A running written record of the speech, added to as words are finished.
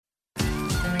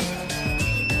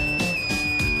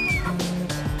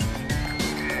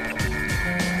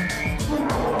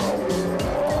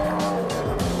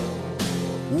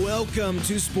Welcome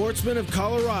to Sportsman of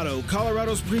Colorado,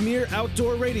 Colorado's premier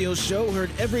outdoor radio show, heard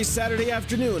every Saturday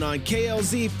afternoon on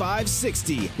KLZ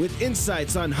 560, with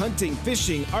insights on hunting,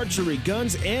 fishing, archery,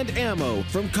 guns, and ammo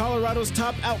from Colorado's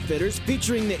top outfitters,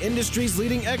 featuring the industry's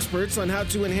leading experts on how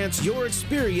to enhance your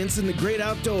experience in the great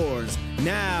outdoors.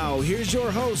 Now, here's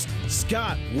your host,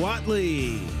 Scott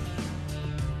Watley.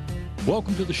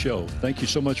 Welcome to the show. Thank you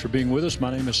so much for being with us.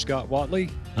 My name is Scott Watley.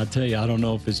 I tell you, I don't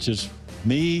know if it's just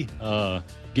me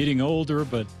getting older,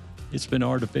 but it's been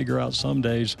hard to figure out some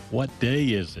days what day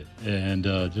is it. And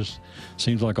just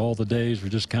seems like all the days are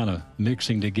just kind of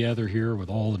mixing together here with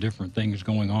all the different things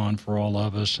going on for all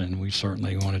of us. And we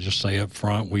certainly want to just say up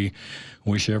front, we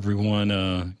wish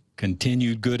everyone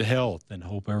continued good health and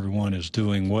hope everyone is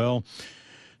doing well.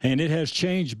 And it has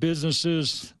changed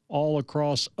businesses all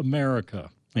across America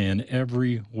in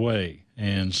every way.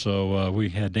 And so we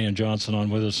had Dan Johnson on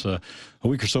with us a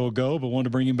week or so ago, but wanted to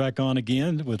bring him back on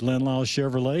again with Len Lyle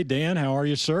Chevrolet. Dan, how are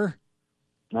you, sir?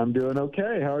 I'm doing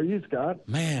okay. How are you, Scott?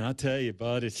 Man, I tell you,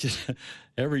 bud, it's just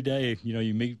every day,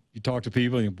 you talk to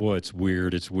people, and boy, it's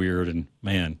weird. And,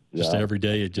 man, just every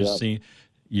day it just seems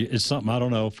it's something I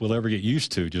don't know if we'll ever get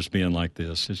used to, just being like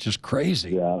this. It's just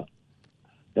crazy. Yeah.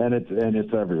 And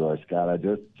it's everywhere, Scott. I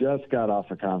just got off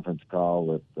a conference call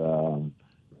with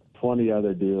 20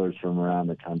 other dealers from around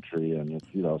the country, and it's,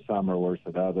 some are worse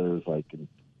than others. Like,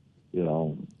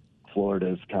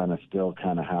 Florida's still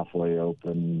halfway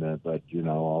open, but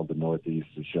all the Northeast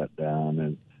is shut down,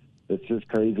 and it's just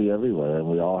crazy everywhere. And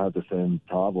we all have the same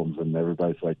problems, and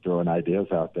everybody's like throwing ideas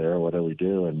out there. What do we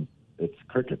do? And it's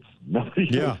crickets.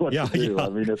 Nobody knows what to do. I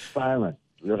mean, it's silent.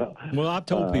 Well, I've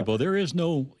told people there is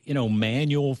no,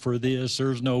 manual for this.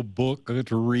 There's no book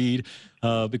to read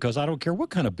because I don't care what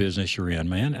kind of business you're in,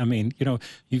 man. I mean,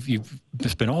 you've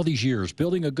spent all these years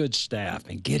building a good staff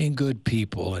and getting good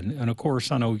people. And of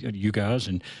course, I know you guys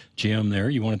and Jim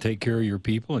there, you want to take care of your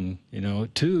people and,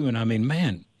 too. And I mean,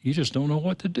 man, you just don't know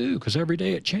what to do because every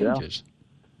day it changes. Yeah.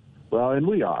 Well, and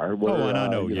we are. And I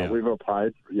know, we've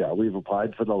applied. Yeah, we've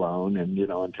applied for the loan, and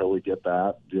until we get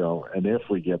that, and if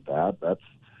we get that, that's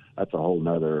a whole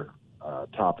nother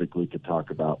topic we could talk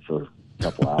about for a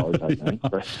couple hours, I think.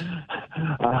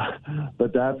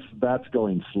 But that's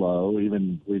going slow.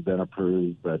 Even we've been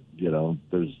approved, but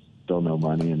there's still no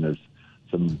money, and there's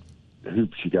some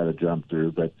hoops you got to jump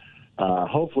through. But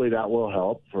hopefully that will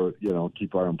help for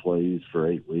keep our employees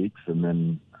for 8 weeks, and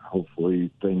then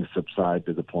hopefully things subside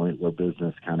to the point where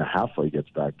business halfway gets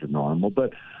back to normal.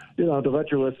 But, to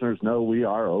let your listeners know, we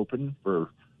are open for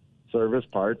service,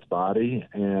 parts, body,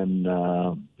 and,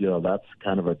 that's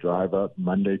a drive up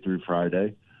Monday through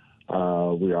Friday.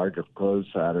 We are closed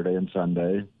Saturday and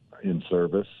Sunday in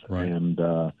service. Right. And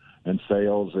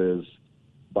sales is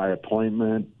by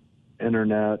appointment,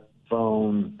 internet,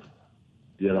 phone,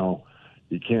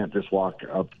 You can't just walk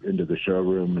up into the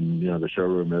showroom and, the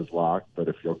showroom is locked. But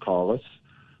if you'll call us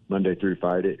Monday through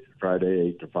Friday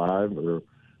 8 to 5, or,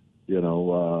 get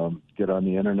on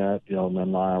the internet, and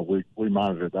then we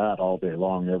monitor that all day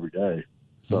long, every day.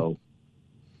 So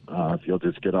if you'll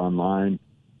just get online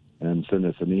and send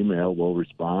us an email, we'll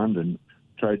respond and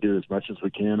try to do as much as we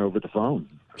can over the phone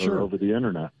or over the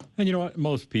internet. And you know what?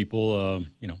 Most people,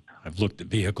 I've looked at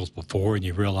vehicles before, and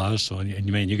you realize,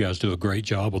 you guys do a great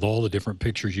job with all the different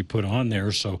pictures you put on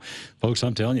there. So, folks,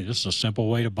 I'm telling you, this is a simple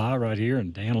way to buy right here,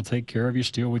 and Dan will take care of you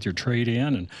still with your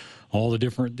trade-in and all the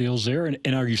different deals there.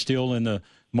 And are you still in the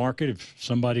market if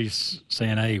somebody's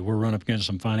saying, hey, we're running up against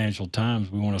some financial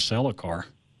times, we want to sell a car?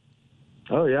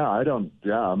 Oh, yeah, I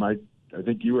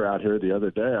think you were out here the other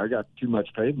day. I got too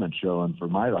much pavement showing for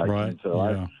my liking, right.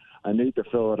 So I need to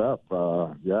fill it up.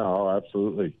 I'll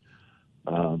absolutely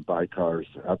buy cars.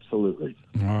 Absolutely.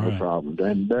 No problem.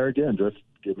 And there again, just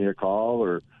give me a call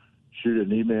or shoot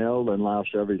an email,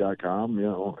 lenlylechevy.com,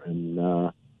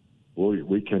 and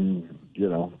we can,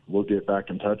 we'll get back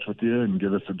in touch with you and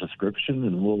give us a description,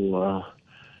 and we'll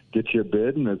get you a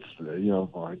bid. And it's,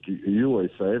 like you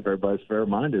always say, if everybody's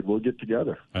fair-minded, we'll get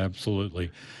together. Absolutely.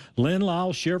 Len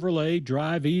Lyle Chevrolet,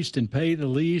 drive east and pay the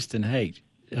least. And, hey,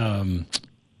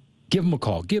 give them a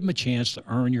call. Give them a chance to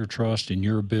earn your trust in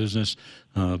your business.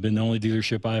 Been the only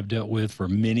dealership I've dealt with for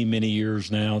many, many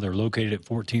years now. They're located at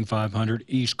 14500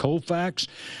 East Colfax.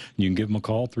 You can give them a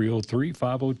call,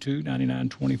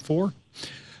 303-502-9924.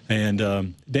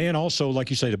 And, Dan, also, like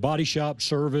you say, the body shop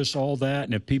service, all that.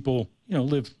 And if people,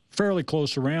 live fairly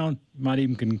close around, you might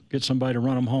even can get somebody to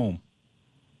run them home.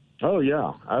 Oh,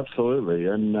 yeah, absolutely.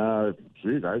 And, I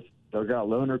still got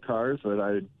loaner cars that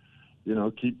I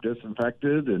keep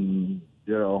disinfected, and,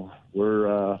 we'll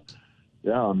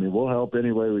help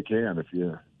any way we can. If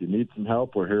you need some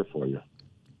help, we're here for you.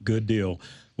 Good deal.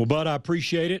 Well, Bud, I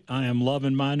appreciate it. I am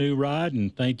loving my new ride,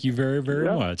 and thank you very, very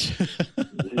much.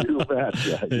 You bet.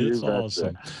 Yeah, it's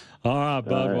awesome. All right,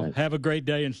 Bud. All right. Well, have a great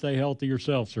day and stay healthy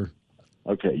yourself, sir.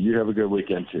 Okay, you have a good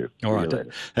weekend, too. All right.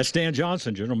 That's Dan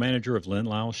Johnson, General Manager of Lynn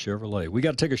Lyles Chevrolet. We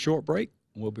got to take a short break.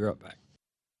 We'll be right back.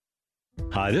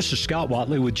 Hi, this is Scott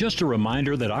Watley with just a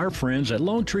reminder that our friends at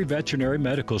Lone Tree Veterinary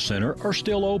Medical Center are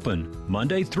still open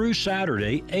Monday through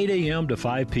Saturday, 8 a.m. to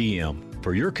 5 p.m.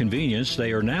 For your convenience,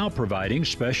 they are now providing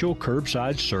special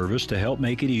curbside service to help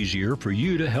make it easier for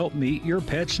you to help meet your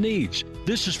pet's needs.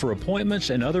 This is for appointments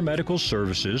and other medical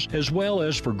services, as well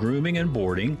as for grooming and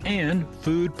boarding and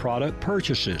food product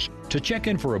purchases. To check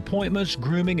in for appointments,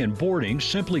 grooming, and boarding,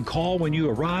 simply call when you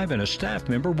arrive and a staff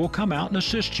member will come out and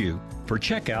assist you. For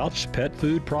checkouts, pet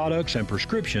food products, and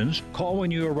prescriptions, call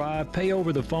when you arrive, pay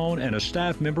over the phone, and a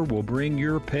staff member will bring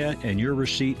your pet and your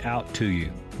receipt out to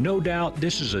you. No doubt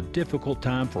this is a difficult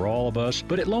time for all of us,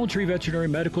 but at Lone Tree Veterinary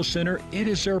Medical Center, it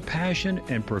is their passion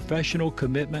and professional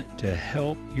commitment to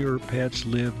help your pets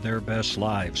live their best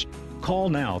lives. Call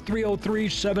now,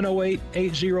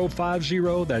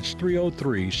 303-708-8050. That's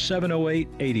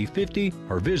 303-708-8050,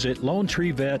 or visit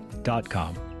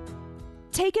LoneTreeVet.com.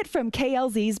 Take it from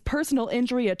KLZ's personal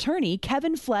injury attorney,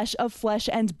 Kevin Flesh of Flesh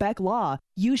and Beck Law.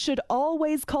 You should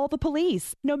always call the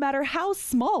police, no matter how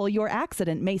small your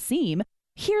accident may seem.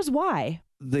 Here's why.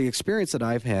 The experience that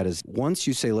I've had is once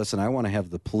you say, listen, I want to have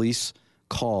the police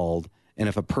called, and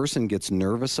if a person gets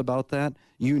nervous about that,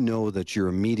 you know that you're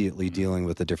immediately dealing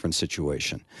with a different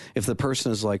situation. If the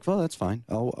person is like, well, that's fine,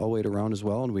 I'll wait around as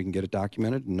well and we can get it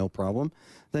documented, no problem,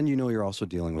 then you know you're also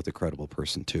dealing with a credible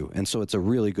person too. And so it's a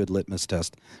really good litmus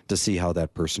test to see how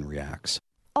that person reacts.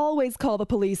 Always call the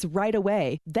police right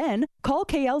away. Then call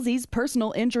KLZ's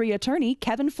personal injury attorney,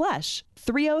 Kevin Flesh,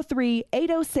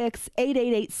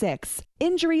 303-806-8886.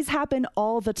 Injuries happen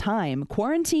all the time,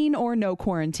 quarantine or no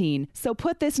quarantine. So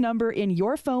put this number in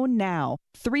your phone now,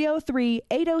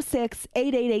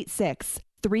 303-806-8886.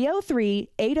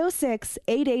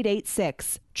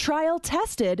 303-806-8886. Trial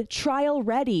tested, trial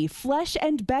ready. Flesh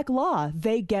and Beck Law,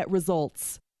 they get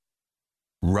results.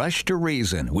 Rush to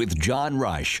Reason with John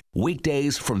Rush.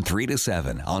 Weekdays from 3 to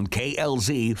 7 on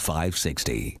KLZ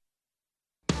 560.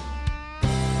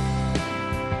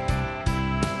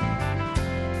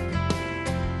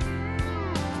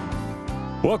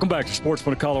 Welcome back to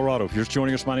Sportsman of Colorado. If you're just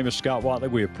joining us, my name is Scott Watley.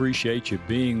 We appreciate you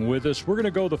being with us. We're going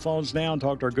to go to the phones now and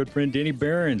talk to our good friend Denny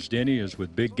Behrens. Denny is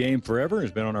with Big Game Forever. Has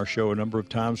been on our show a number of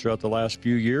times throughout the last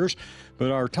few years.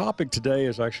 But our topic today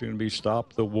is actually going to be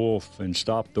Stop the Wolf and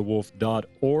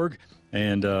stopthewolf.org.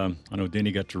 And I know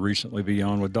Denny got to recently be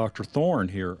on with Dr. Thorne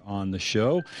here on the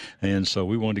show. And so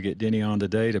we wanted to get Denny on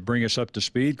today to bring us up to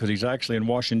speed because he's actually in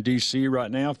Washington, D.C.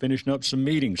 right now finishing up some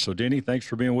meetings. So, Denny, thanks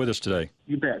for being with us today.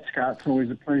 You bet, Scott. It's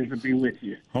always a pleasure to be with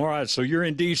you. All right. So you're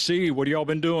in D.C. What have y'all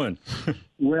been doing?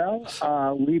 Well,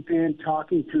 we've been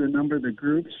talking to a number of the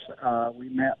groups. We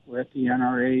met with the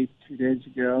NRA 2 days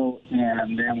ago,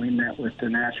 and then we met with the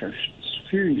National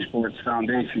Shooting Sports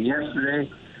Foundation yesterday.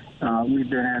 We've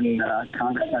been in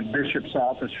Congressman Bishop's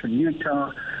office from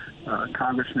Utah,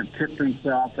 Congressman Tipton's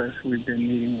office. We've been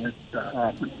meeting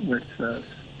with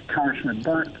Congressman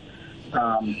Burnt.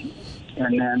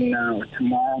 And then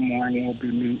tomorrow morning we'll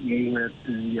be meeting with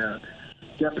the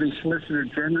Deputy Solicitor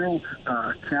General,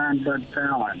 Karen Bud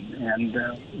Fallon. And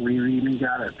we've even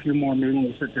got a few more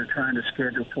meetings that they're trying to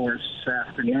schedule for us this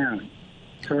afternoon.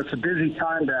 So it's a busy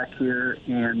time back here,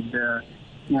 and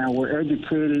we're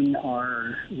educating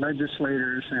our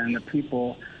legislators and the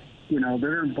people,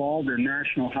 they're involved in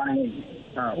national hunting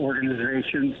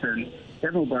organizations, and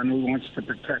everyone who wants to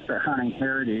protect our hunting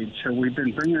heritage. So we've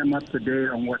been bringing them up to date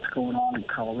on what's going on in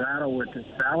Colorado with the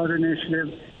ballot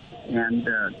initiative and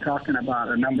talking about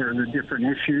a number of the different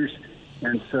issues.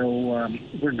 And so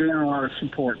we're getting a lot of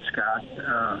support, Scott.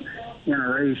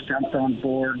 NRA's jumped on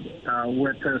board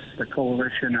with us, the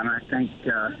coalition, and I think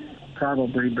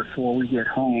probably before we get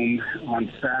home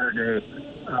on Saturday,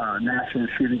 National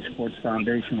Shooting Sports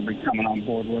Foundation will be coming on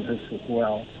board with us as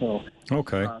well. So,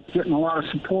 okay, getting a lot of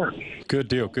support. Good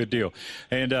deal, good deal.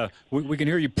 And we can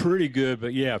hear you pretty good,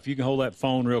 but yeah, if you can hold that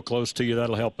phone real close to you,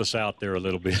 that'll help us out there a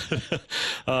little bit.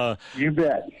 You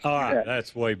bet. All right,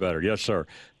 that's way better. Yes, sir.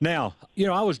 Now,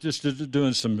 I was just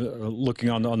doing some looking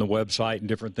on the website and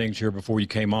different things here before you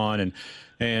came on,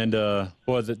 and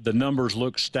boy, the numbers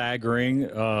look staggering,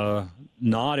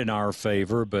 not in our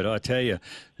favor, but I tell you,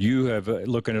 you have,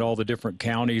 looking at all the different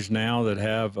counties now that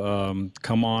have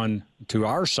come on to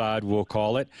our side, we'll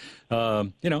call it,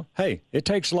 hey, it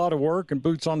takes a lot of work and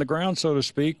boots on the ground, so to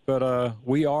speak, but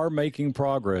we are making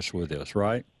progress with this,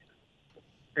 right?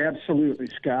 Absolutely,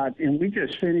 Scott. And we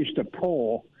just finished a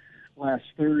poll last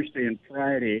Thursday and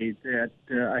Friday that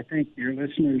I think your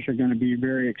listeners are going to be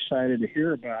very excited to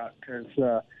hear about, because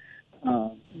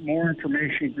More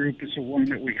Information Group is the one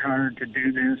that we hired to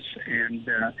do this. And,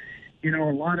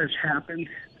 a lot has happened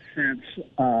since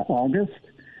August.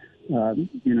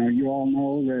 You all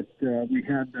know that we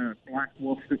had the black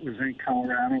wolf that was in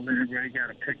Colorado that everybody got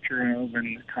a picture of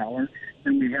in the collar.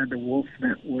 And we had the wolf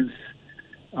that was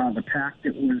the pack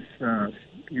that was,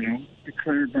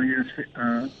 declared by U.S.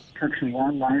 Parks and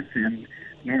Wildlife in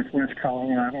northwest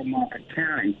Colorado, Moffett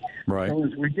County. Right. So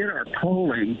as we did our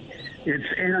polling,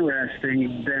 it's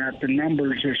interesting that the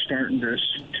numbers are starting to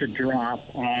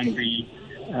drop on the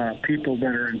people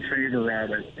that are in favor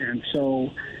of it. And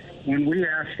so when we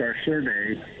asked our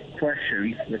survey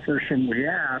questions, the first one we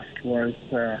asked was,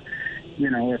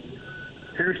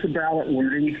 here's the ballot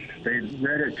wording. They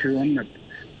read it to them. The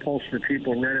pollster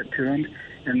people read it to them,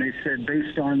 and they said,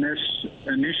 based on this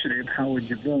initiative, how would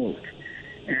you vote?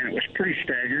 And it was pretty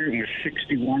staggering. It was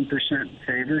 61% in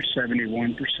favor,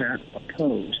 71%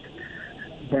 opposed.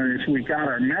 But as we got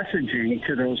our messaging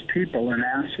to those people and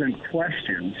asked them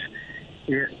questions,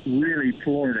 it really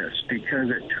floored us because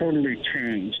it totally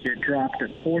changed. It dropped to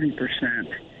 40%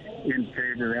 in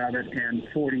favor of it and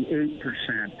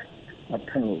 48%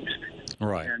 opposed.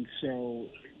 Right. And so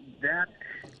that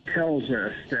tells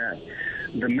us that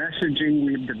the messaging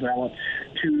we've developed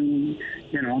to,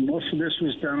 most of this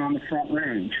was done on the Front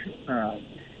Range,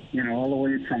 all the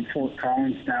way from Fort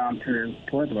Collins down to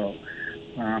Pueblo.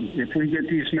 If we get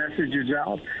these messages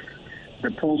out, the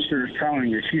pollster is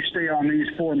telling us, you stay on these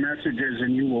 4 messages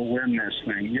and you will win this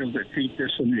thing. You'll defeat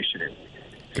this initiative.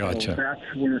 Gotcha.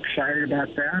 So we're excited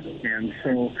about that. And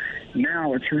so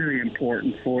now it's really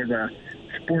important for the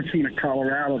sportsmen of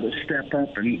Colorado to step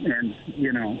up and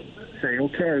say,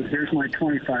 okay, here's my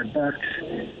 $25.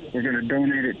 We're going to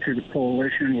donate it to the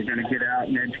coalition. We're going to get out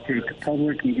and educate the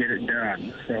public and get it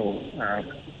done. So,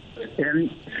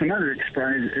 and some other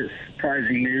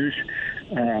surprising news.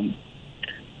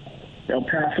 El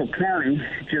Paso County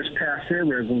just passed their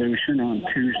resolution on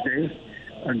Tuesday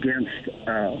against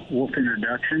wolf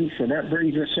introduction. So that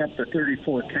brings us up to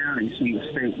 34 counties in the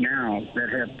state now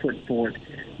that have put forth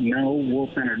no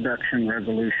wolf introduction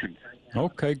resolutions.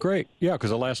 Okay, great. Yeah, because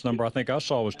the last number I think I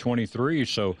saw was 23,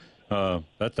 so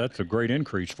that's a great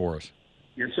increase for us.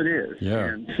 Yes, it is. Yeah.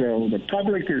 And so the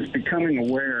public is becoming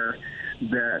aware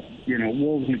that,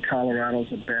 wolves in Colorado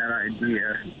is a bad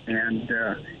idea. And,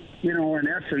 in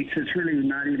essence, it's really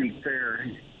not even fair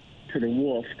to the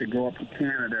wolf to go up to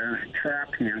Canada,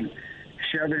 trap him,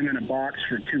 shove him in a box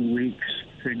for 2 weeks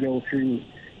to go through,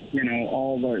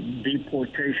 all the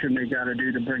deportation they got to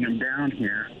do to bring him down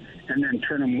here, and then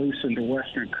turn them loose into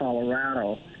western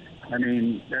Colorado. I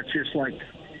mean, that's just like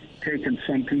taking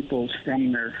some people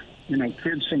from their,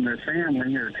 kids from their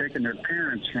family, or taking their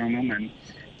parents from them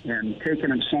and taking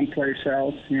them someplace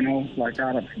else, like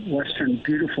out of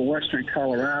beautiful western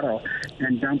Colorado,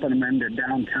 and dumping them into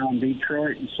downtown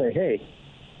Detroit and say, hey,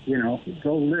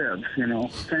 go live,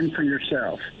 fend for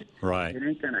yourself. Right. It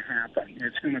ain't going to happen.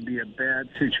 It's going to be a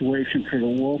bad situation for the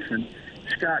wolf. And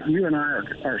Scott, you and I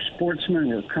are sportsmen.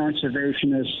 We're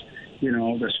conservationists.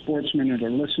 The sportsmen that are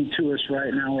listening to us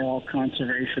right now are all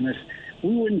conservationists.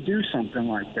 We wouldn't do something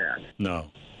like that.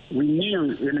 No. We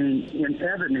knew, in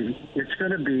Ebony, it's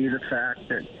going to be the fact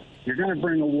that you're going to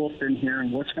bring a wolf in here,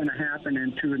 and what's going to happen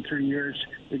in 2 and 3 years,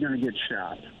 you're going to get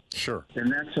shot. Sure.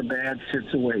 And that's a bad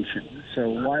situation. So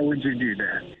why would you do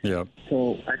that? Yeah.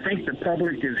 So I think the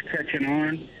public is catching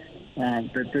on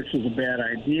that this is a bad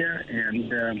idea, and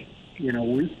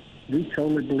we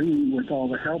totally believe with all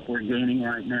the help we're gaining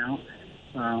right now,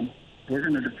 we're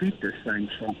going to defeat this thing.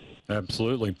 So.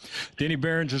 Absolutely. Denny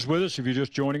Behrens is with us. If you're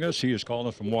just joining us, he is calling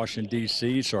us from Washington,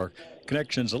 D.C., so our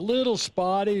connection's a little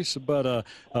spotty, but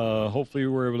hopefully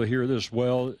we're able to hear this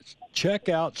well. Check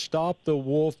out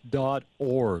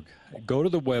stopthewolf.org. Go to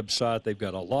the website. They've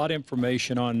got a lot of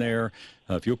information on there.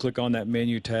 If you'll click on that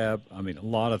menu tab, a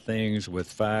lot of things with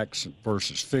facts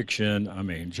versus fiction.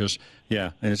 And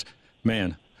it's,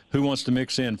 man, who wants to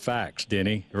mix in facts,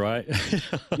 Denny, right?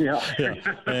 Yeah. Yeah.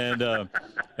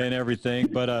 And everything.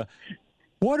 But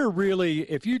what are really,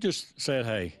 if you just said,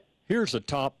 hey, here's the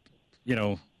top,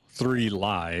 3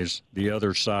 lies the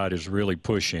other side is really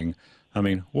pushing,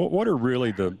 what are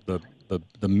really the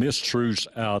mistruths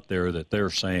out there that they're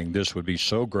saying this would be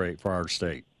so great for our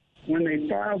state? When they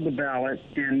filed the ballot,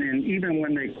 and even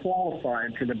when they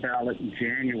qualified for the ballot in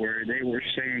January, they were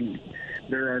saying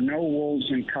there are no wolves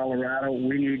in Colorado.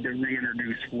 We need to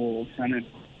reintroduce wolves. And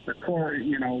the core,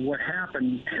 what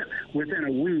happened within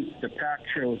a week, the pack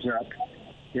shows up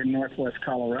in northwest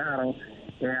Colorado.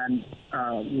 And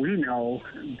we know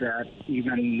that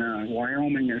even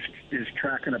Wyoming is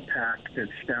tracking a pack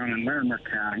that's down in Larimer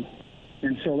County.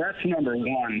 And so that's number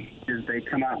one, is they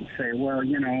come out and say, well,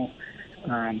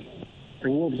 the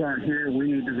wolves aren't here,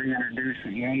 we need to reintroduce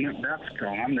them. Well, that's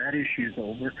gone. That issue's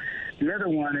over. The other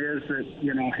one is that,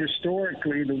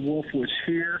 historically the wolf was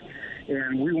here,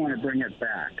 and we want to bring it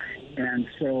back. And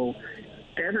so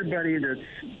everybody that's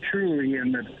truly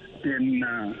in the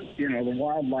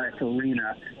wildlife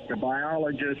arena, the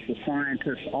biologists, the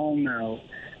scientists all know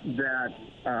that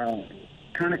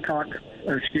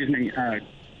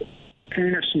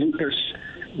Canis lupus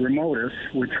remotus,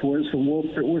 which was the wolf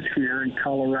that was here in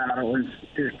Colorado, is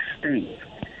extinct.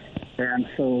 And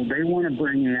so they want to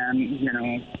bring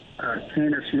in,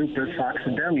 Canis lupus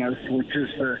occidentalis, which is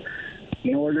the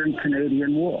northern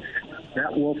Canadian wolf.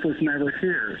 That wolf was never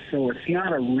here. So it's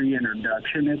not a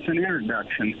reintroduction, it's an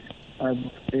introduction of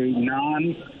a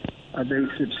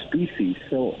non-invasive species.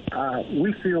 So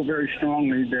we feel very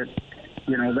strongly that,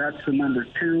 that's the number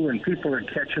two, and people are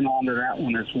catching on to that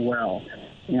one as well.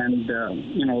 And,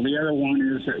 the other one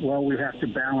is that, we have to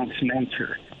balance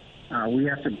nature. We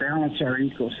have to balance our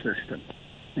ecosystem.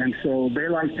 And so they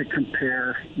like to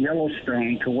compare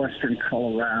Yellowstone to western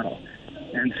Colorado.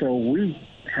 And so we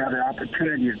have the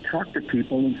opportunity to talk to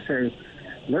people and say,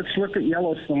 let's look at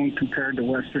Yellowstone compared to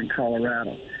western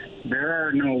Colorado. There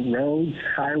are no roads,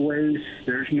 highways,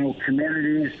 there's no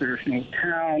communities, there's no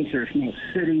towns, there's no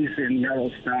cities in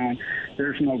Yellowstone,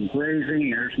 there's no grazing,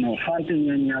 there's no hunting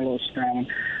in Yellowstone.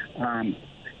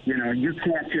 You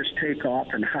can't just take off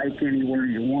and hike anywhere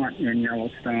you want in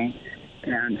Yellowstone.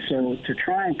 And so to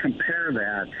try and compare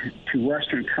that to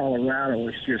western Colorado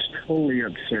is just totally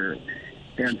absurd.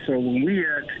 And so when we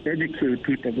educate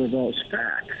people with those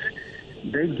facts,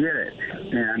 they get it,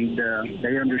 and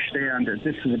they understand that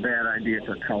this is a bad idea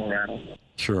for Colorado.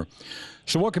 Sure.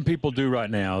 So what can people do right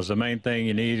now? Is the main thing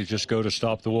you need is just go to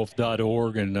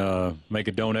stopthewolf.org and make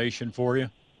a donation for you?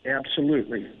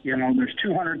 Absolutely. There's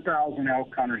 200,000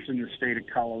 elk hunters in the state of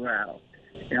Colorado,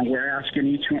 and we're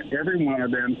asking every one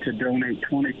of them to donate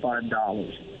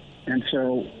 $25. And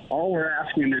so all we're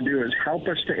asking them to do is help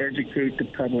us to educate the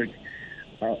public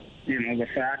the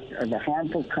fact of the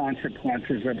harmful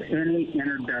consequences of any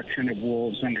introduction of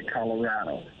wolves into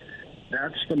Colorado.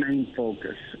 That's the main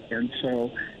focus. And so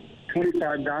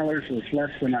 $25 is less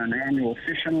than an annual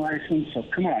fishing license. So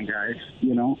come on, guys.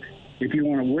 If you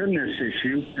want to win this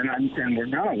issue, and we're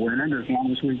going to win it as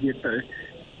long as we get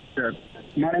the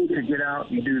money to get out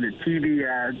and do the TV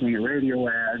ads and the radio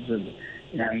ads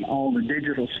and all the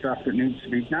digital stuff that needs to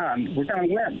be done, we're going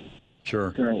to win.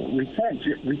 Sure. So we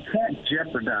can't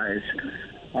jeopardize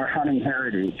our hunting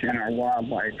heritage and our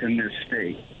wildlife in this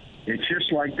state. It's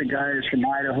just like the guys from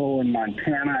Idaho and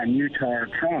Montana and Utah are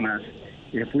telling us,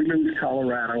 if we lose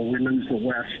Colorado, we lose the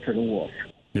West to the wolf.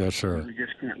 Yes, sir. We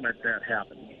just can't let that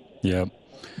happen. Yeah.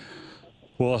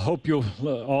 Well, I hope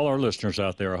all our listeners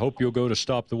out there, I hope you'll go to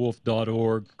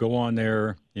stopthewolf.org, go on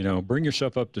there, bring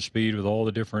yourself up to speed with all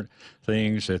the different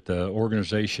things that the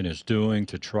organization is doing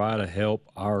to try to help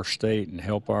our state and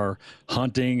help our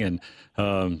hunting and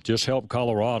just help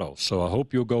Colorado. So I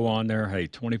hope you'll go on there. Hey,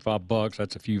 $25,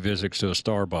 that's a few visits to a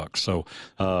Starbucks. So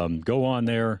go on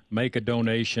there, make a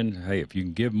donation. Hey, if you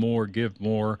can give more, give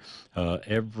more.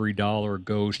 Every dollar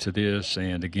goes to this.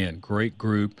 And again, great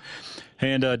group.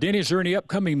 And Denny, is there any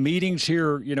upcoming meetings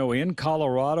here, in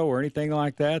Colorado or anything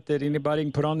like that anybody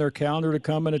can put on their calendar to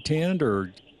come and attend?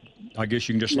 Or I guess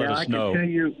you can just let us know.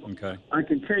 Okay. I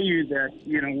can tell you that,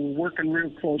 we're working real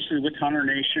closely with Hunter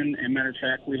Nation. And matter of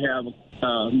fact, we have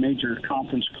a major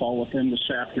conference call with them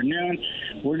this afternoon.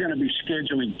 We're going to be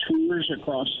scheduling tours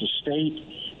across the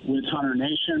state with Hunter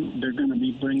Nation. They're going to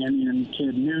be bringing in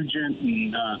Ted Nugent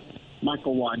and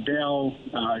Michael Waddell,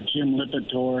 Jim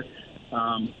Lipitor.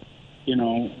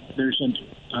 There's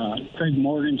Craig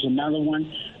Morgan's another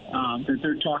one that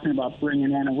they're talking about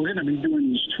bringing in. And we're going to be doing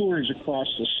these tours across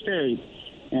the state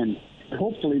and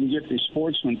hopefully to get these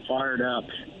sportsmen fired up.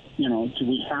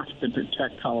 We have to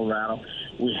protect Colorado.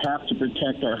 We have to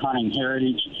protect our hunting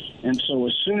heritage. And so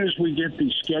as soon as we get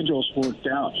these schedules worked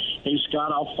out, hey,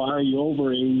 Scott, I'll fire you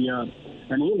over an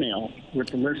email with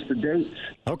the list of dates.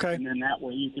 Okay. And then that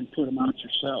way you can put them out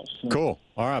yourself. So. Cool.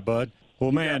 All right, bud.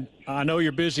 Well, man, I know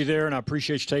you're busy there, and I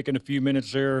appreciate you taking a few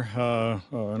minutes there. I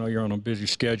know you're on a busy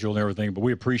schedule and everything, but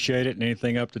we appreciate it. And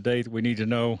anything up to date that we need to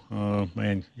know,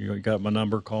 man, you got my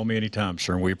number. Call me anytime,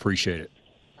 sir, and we appreciate it.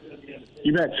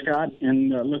 You bet, Scott, and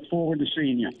look forward to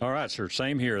seeing you. All right, sir.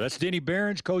 Same here. That's Denny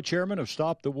Behrens, co-chairman of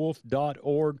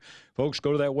StopTheWolf.org. Folks,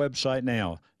 go to that website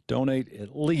now, donate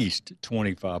at least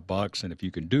 $25. And if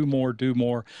you can do more, do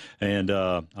more. And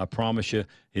I promise you,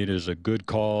 it is a good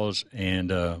cause,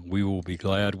 and we will be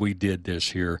glad we did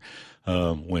this here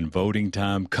when voting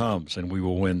time comes, and we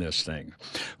will win this thing.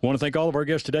 I want to thank all of our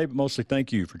guests today, but mostly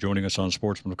thank you for joining us on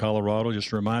Sportsman of Colorado.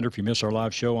 Just a reminder, if you miss our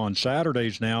live show on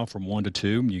Saturdays now from 1 to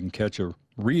 2, you can catch a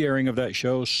re-airing of that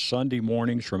show Sunday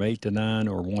mornings from 8 to 9,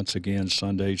 or once again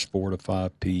Sundays 4 to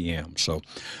 5 p.m. So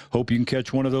hope you can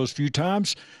catch one of those few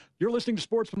times. You're listening to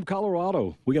Sportsman of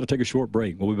Colorado. We got to take a short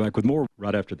break. We'll be back with more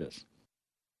right after this.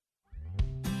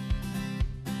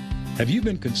 Have you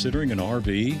been considering an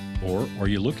RV, or are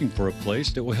you looking for a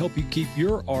place that will help you keep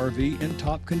your RV in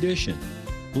top condition?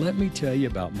 Let me tell you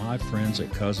about my friends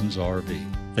at Cousins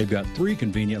RV. They've got 3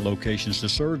 convenient locations to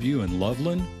serve you in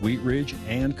Loveland, Wheat Ridge,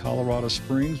 and Colorado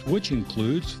Springs, which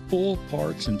includes full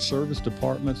parts and service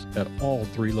departments at all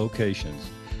 3 locations.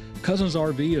 Cousins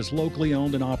RV is locally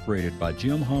owned and operated by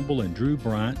Jim Humble and Drew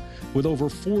Bryant with over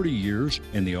 40 years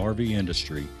in the RV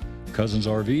industry. Cousins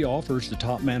RV offers the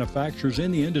top manufacturers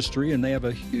in the industry, and they have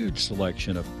a huge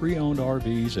selection of pre-owned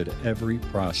RVs at every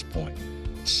price point.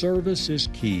 Service is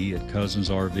key at Cousins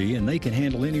RV, and they can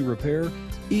handle any repair,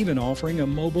 even offering a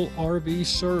mobile RV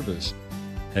service.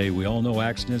 Hey, we all know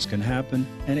accidents can happen,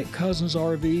 and at Cousins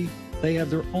RV, they have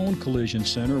their own collision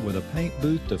center with a paint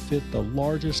booth to fit the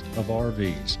largest of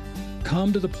RVs.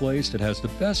 Come to the place that has the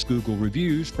best Google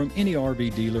reviews from any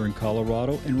RV dealer in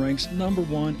Colorado and ranks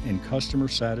 #1 in customer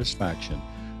satisfaction.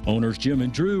 Owners Jim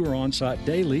and Drew are on site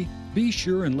daily. Be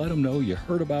sure and let them know you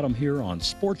heard about them here on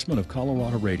Sportsman of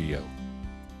Colorado Radio.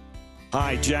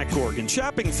 Hi, Jack Corgan.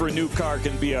 Shopping for a new car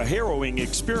can be a harrowing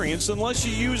experience unless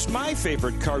you use my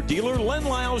favorite car dealer, Len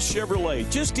Lyles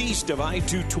Chevrolet, just east of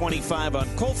I-225 on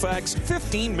Colfax,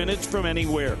 15 minutes from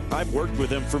anywhere. I've worked with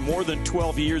them for more than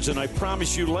 12 years, and I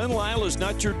promise you, Len Lyle is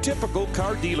not your typical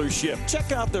car dealership.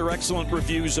 Check out their excellent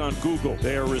reviews on Google.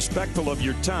 They are respectful of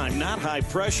your time, not high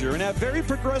pressure, and have very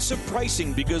progressive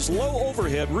pricing because low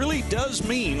overhead really does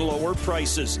mean lower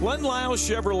prices. Len Lyles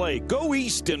Chevrolet. Go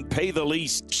east and pay the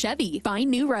least. Chevy.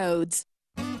 Find new roads.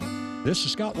 This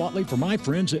is Scott Watley for my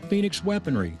friends at Phoenix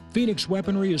Weaponry. Phoenix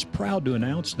Weaponry is proud to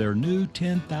announce their new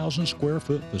 10,000 square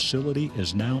foot facility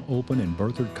is now open in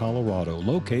Berthoud, Colorado,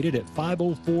 located at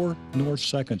 504 North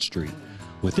 2nd Street.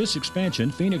 With this expansion,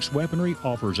 Phoenix Weaponry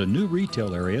offers a new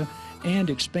retail area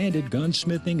and expanded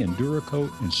gunsmithing and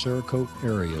Duracoat and Cerakote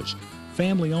areas.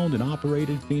 Family-owned and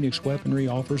operated, Phoenix Weaponry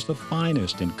offers the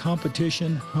finest in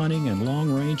competition, hunting, and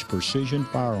long-range precision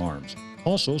firearms.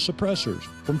 Also suppressors,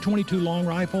 from .22 long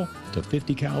rifle to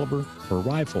 .50 caliber for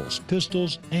rifles,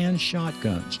 pistols, and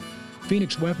shotguns.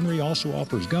 Phoenix Weaponry also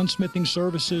offers gunsmithing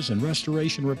services and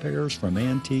restoration repairs from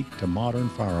antique to modern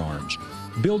firearms.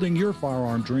 Building your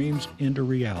firearm dreams into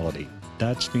reality.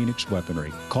 That's Phoenix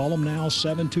Weaponry. Call them now,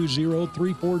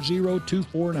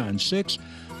 720-340-2496,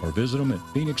 or visit them at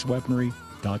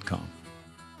phoenixweaponry.com.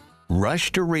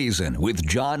 Rush to Reason with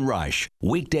John Rush.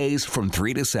 Weekdays from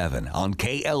 3 to 7 on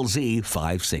KLZ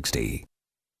 560.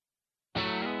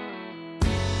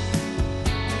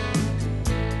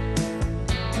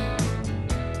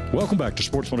 Welcome back to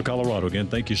Sportsman of Colorado. Again,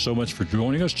 thank you so much for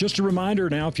joining us. Just a reminder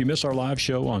now, if you miss our live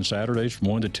show on Saturdays from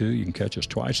 1 to 2, you can catch us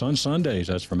twice on Sundays.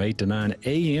 That's from 8 to 9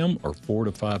 a.m. or 4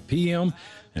 to 5 p.m.,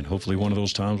 and hopefully one of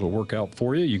those times will work out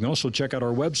for you. You can also check out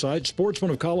our website,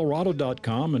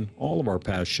 sportsmanofcolorado.com, and all of our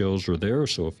past shows are there.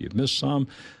 So if you've missed some,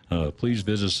 please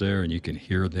visit us there, and you can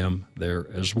hear them there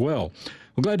as well.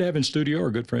 We're glad to have in studio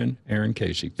our good friend, Aaron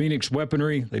Casey. Phoenix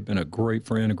Weaponry, they've been a great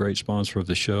friend, a great sponsor of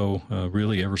the show,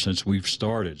 really ever since we've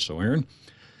started. So, Aaron,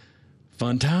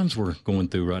 fun times we're going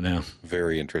through right now.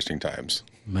 Very interesting times.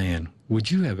 Man, would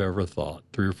you have ever thought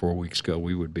 3 or 4 weeks ago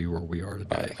we would be where we are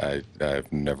today?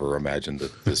 I've never imagined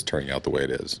that this turning out the way it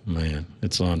is. Man,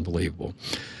 it's unbelievable.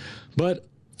 But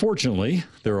fortunately,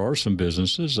 there are some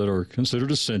businesses that are considered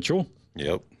essential.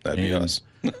 Yep, that'd be us.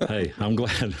 Hey, I'm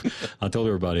glad. I told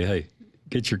everybody, hey,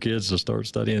 get your kids to start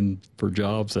studying for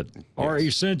jobs that are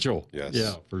essential. Yes.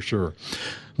 Yeah, for sure.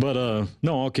 But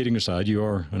no, all kidding aside, you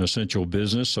are an essential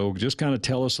business. So just kind of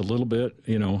tell us a little bit,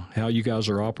 how you guys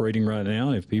are operating right now.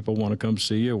 And if people want to come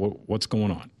see you, what's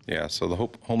going on? Yeah, so the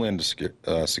Homeland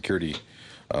Security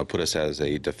put us as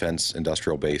a defense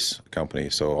industrial base company.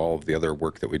 So all of the other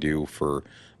work that we do for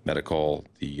medical,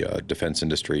 the defense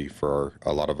industry, for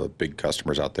a lot of the big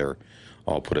customers out there,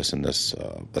 all put us in this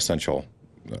essential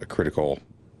critical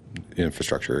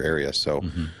infrastructure area. So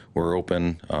we're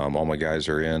open. All my guys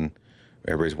are in.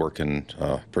 Everybody's working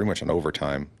pretty much on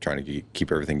overtime, trying to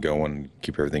keep everything going,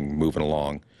 keep everything moving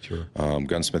along. Sure.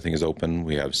 Gunsmithing is open.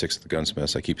 We have 6 of the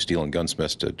gunsmiths. I keep stealing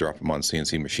gunsmiths to drop them on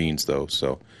CNC machines, though.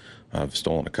 So I've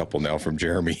stolen a couple now from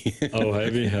Jeremy. Oh,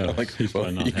 have you? I'm like,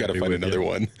 well, you got to find another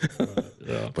one.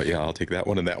 Yeah. But yeah, I'll take that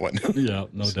one and that one. Yeah,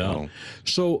 no doubt.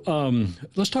 So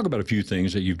let's talk about a few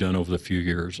things that you've done over the few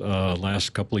years.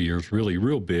 Last couple of years, really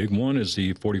real big. One is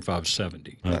the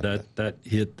 4570. That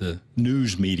hit the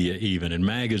news media even and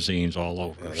magazines all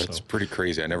over. That's pretty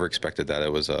crazy. I never expected that.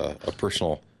 It was a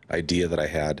personal idea that I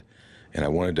had, and I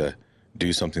wanted to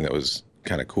do something that was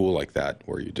kind of cool like that,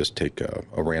 where you just take a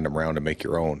random round and make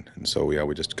your own. And so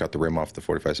we just cut the rim off the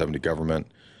 4570 Government,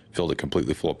 filled it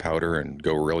completely full of powder, and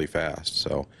go really fast.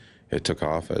 So it took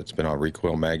off. It's been on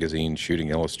Recoil Magazine, Shooting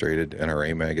Illustrated,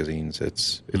 NRA magazines.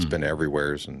 It's been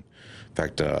everywheres. And in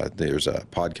fact, there's a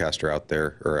podcaster out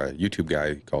there, or a YouTube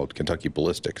guy called Kentucky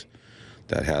Ballistics,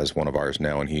 that has one of ours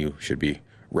now, and he should be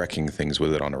wrecking things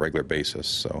with it on a regular basis.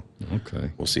 So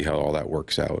we'll see how all that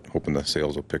works out. Hoping the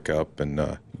sales will pick up and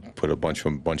put a bunch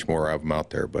more of them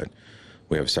out there. But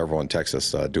we have several in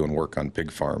Texas doing work on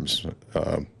pig farms,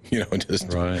 just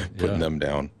putting them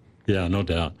down. Yeah, no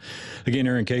doubt. Again,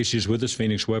 Aaron Casey's with us.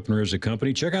 Phoenix Weaponry is a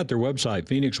company. Check out their website,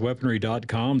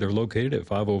 phoenixweaponry.com. They're located at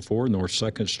 504 North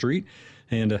 2nd Street.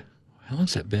 And how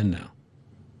long's that been now?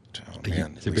 Oh,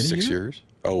 man, at least 6 years.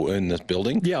 Oh, in this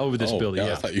building? Yeah, over this building,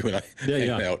 yeah. I thought you and I hanging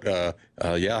out. A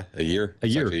year. A year,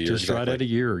 exactly. Just right at a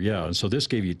year, yeah. And so this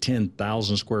gave you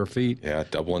 10,000 square feet. Yeah,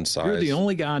 double in size. You're the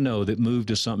only guy I know that moved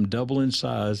to something double in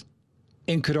size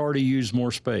and could already use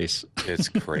more space. It's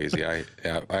crazy. I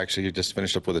actually just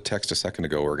finished up with a text a second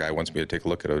ago where a guy wants me to take a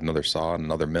look at another saw and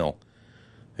another mill.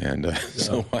 And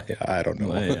so I don't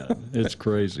know. Man, it's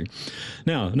crazy.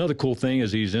 Now, another cool thing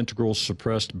is these integral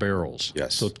suppressed barrels.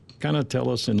 Yes. So kind of tell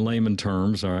us in layman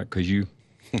terms, all right, because you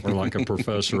are like a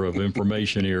professor of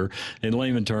information here. In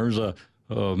layman terms,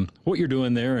 what you're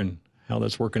doing there and how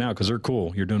that's working out, because they're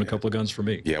cool. You're doing a couple of guns for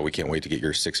me. Yeah, we can't wait to get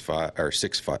your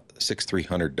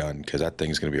 6300 done, because that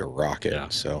thing's going to be a rocket. Yeah.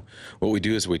 So what we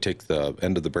do is we take the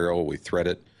end of the barrel, we thread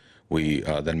it, we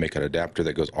then make an adapter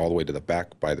that goes all the way to the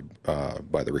back by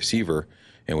the receiver,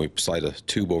 and we slide a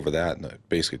tube over that, and it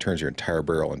basically turns your entire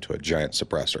barrel into a giant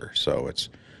suppressor. So it's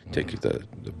take the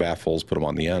baffles, put them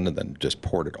on the end, and then just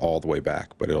port it all the way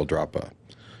back. But it'll drop a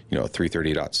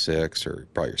 330.6 or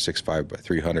probably your 6.5 by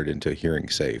 300 into hearing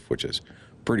safe, which is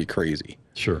pretty crazy.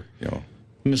 Sure.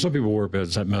 And some people work,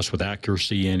 does that mess with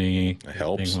accuracy? Anything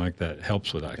helps like that? It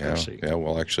helps with accuracy. Yeah.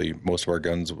 Well, actually, most of our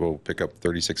guns will pick up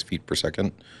 36 feet per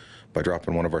second by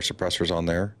dropping one of our suppressors on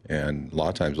there, and a lot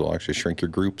of times we'll actually shrink your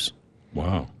groups.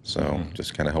 Wow. So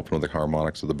just kind of helping with the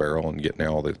harmonics of the barrel and getting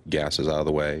all the gases out of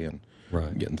the way and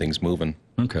getting things moving.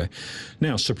 Okay.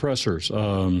 Now, suppressors,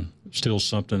 still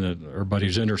something that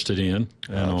everybody's interested in.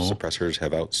 Suppressors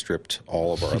have outstripped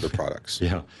all of our other products.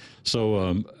 Yeah.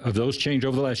 So have those changed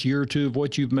over the last year or two of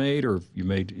what you've made, or you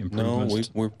made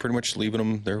improvements? No, we're pretty much leaving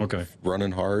them. They're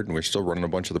running hard, and we're still running a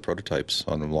bunch of the prototypes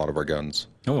on a lot of our guns.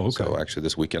 Oh, okay. So actually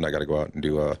this weekend I got to go out and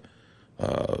do a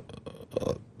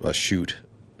shoot,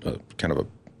 kind of a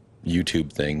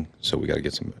YouTube thing. So we got to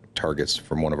get some targets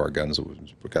from one of our guns.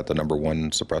 We've got the #1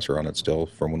 suppressor on it still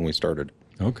from when we started.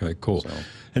 Okay, cool.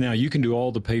 And now you can do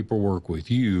all the paperwork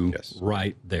with you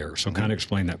right there. So kind of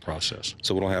explain that process.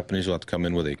 So what will happen is you'll have to come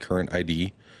in with a current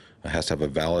ID. It has to have a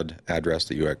valid address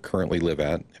that you currently live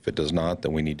at. If it does not,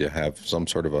 then we need to have some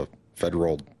sort of a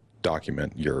federal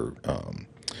document. Your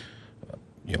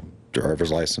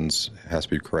driver's license has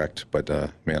to be correct, but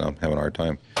man, I'm having a hard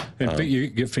time. And you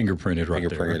get fingerprinted right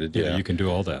there. Yeah, you can do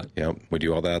all that. Yeah, we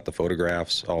do all that, the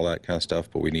photographs, all that kind of stuff,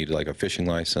 but we need like a fishing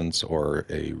license or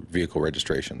a vehicle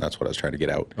registration. That's what I was trying to get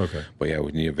out. Okay. But yeah,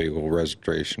 we need a vehicle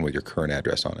registration with your current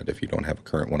address on it if you don't have a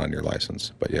current one on your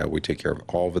license. But yeah, we take care of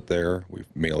all of it there. We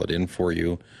mail it in for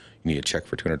you. You need a check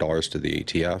for $200 to the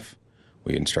ATF.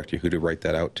 We instruct you who to write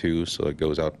that out to, so it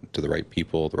goes out to the right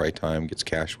people at the right time, gets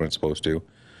cashed when it's supposed to.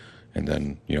 And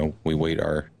then, we wait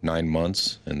our 9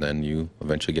 months, and then you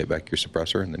eventually get back your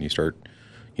suppressor, and then you start,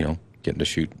 getting to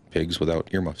shoot pigs without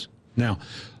earmuffs. Now,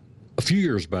 a few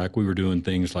years back, we were doing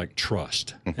things like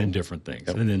trust and different things.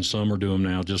 Yep. And then some are doing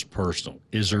now just personal.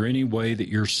 Is there any way that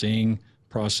you're seeing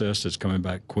process that's coming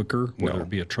back quicker, whether it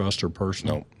be a trust or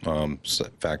personal? No. In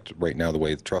fact, right now, the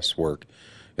way the trusts work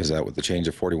is that with the change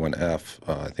of 41F,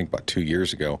 I think about 2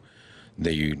 years ago,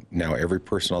 now every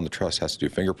person on the trust has to do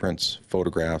fingerprints,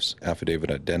 photographs, affidavit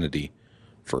identity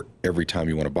for every time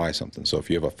you want to buy something. So if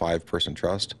you have a 5-person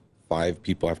trust, 5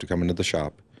 people have to come into the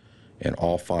shop, and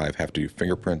all 5 have to do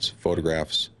fingerprints,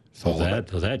 photographs. So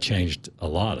that changed a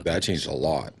lot of that changed a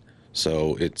lot.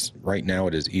 So right now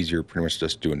it is easier pretty much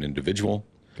just to do an individual.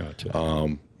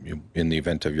 Gotcha. In the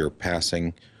event of your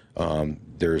passing,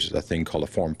 there's a thing called a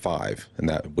Form 5, and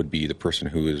that would be the person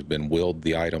who has been willed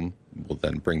the item will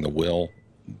then bring the will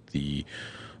the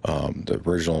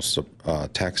original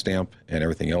tax stamp and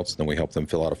everything else. Then we help them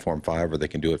fill out a Form 5, or they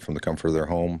can do it from the comfort of their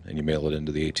home, and you mail it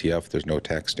into the ATF. There's no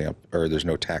tax stamp, or there's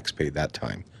no tax paid that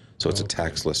time. So it's a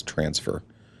taxless transfer.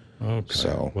 Okay.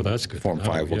 So well, that's good. Form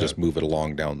 5 will just move it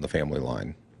along down the family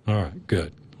line. All right,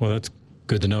 good. Well, that's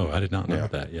good to know. I did not know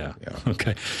that. Yeah.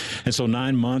 Okay. And so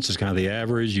 9 months is kind of the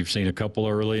average. You've seen a couple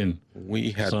early and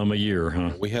some a year,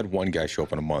 huh? We had one guy show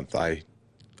up in a month.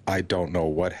 I don't know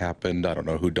what happened. I don't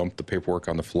know who dumped the paperwork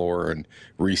on the floor and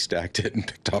restacked it and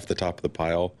picked off the top of the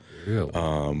pile. Really?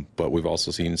 But we've also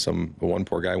seen one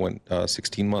poor guy went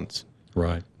 16 months.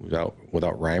 Right.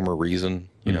 Without rhyme or reason,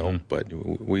 you know, but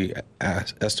we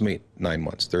estimate 9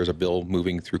 months. There's a bill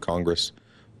moving through Congress,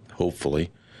 hopefully,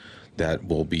 that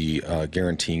will be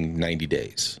guaranteeing 90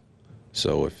 days.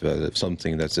 So if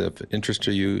something that's of interest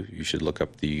to you, you should look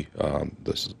up the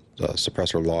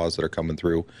suppressor laws that are coming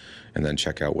through and then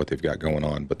check out what they've got going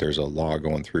on. But there's a law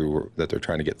going through that they're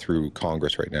trying to get through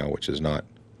Congress right now, which is not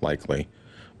likely.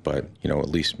 But, you know, at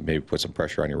least maybe put some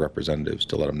pressure on your representatives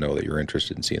to let them know that you're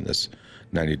interested in seeing this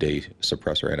 90-day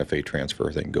suppressor NFA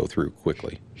transfer thing go through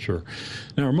quickly. Sure.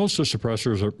 Now, are most of the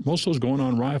suppressors, are most of those going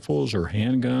on rifles or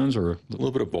handguns or? A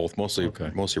little bit of both, mostly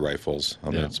rifles.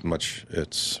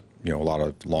 It's you know, a lot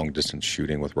of long-distance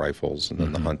shooting with rifles, and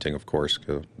then the hunting, of course,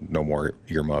 no more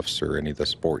earmuffs or any of the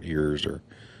sport ears or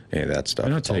any of that stuff.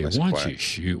 And I'll tell you, once you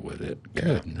shoot with it,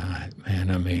 good night,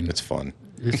 man. I mean, it's fun.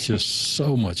 It's just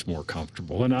so much more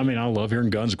comfortable. And I mean, I love hearing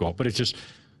guns go off, but it's just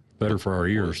better for our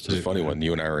ears, too. It's funny when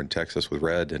you and I are in Texas with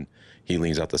Red, and he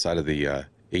leans out the side of the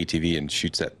ATV and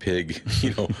shoots that pig,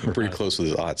 you know, pretty close with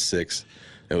his .6.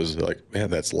 It was like, man,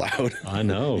 that's loud. I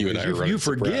know. You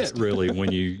forget, really,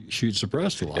 when you shoot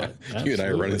suppressed a lot. Yeah. You and I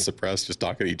are running suppressed, just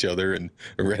talking to each other, and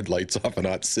Red lights off a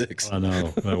 .6. I know.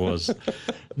 That was.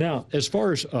 Now, as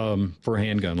far as for a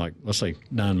handgun, like, let's say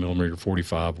 9mm,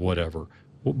 45, whatever,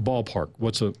 ballpark,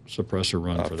 what's a suppressor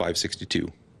run for that?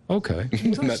 562. Okay.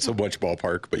 Not so much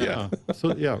ballpark, but yeah.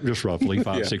 So, just roughly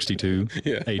 562,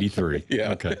 83.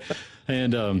 Yeah. Okay.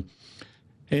 And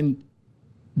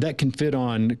that can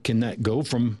that go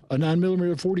from a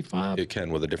 9mm to 45? It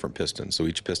can, with a different piston. So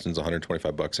each piston's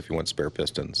 $125 if you want spare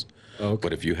pistons. Okay.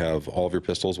 But if you have all of your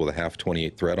pistols with a half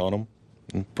 28 thread on them,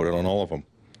 put it on all of them.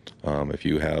 If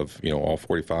you have, you know, all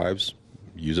 45s,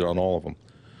 use it on all of them.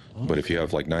 Okay. But if you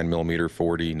have like 9mm,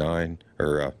 49,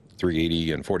 or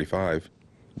 380 and 45,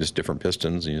 just different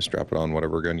pistons, and you strap it on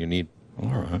whatever gun you need. All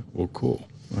right. Well, cool.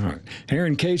 All right.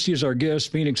 Aaron Casey is our guest,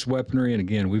 Phoenix Weaponry. And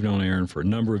again, we've known Aaron for a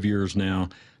number of years now.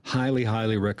 Highly,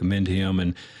 highly recommend him.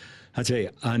 And I tell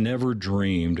you, I never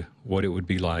dreamed what it would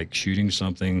be like shooting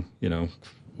something, you know,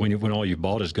 when all you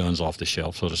bought is guns off the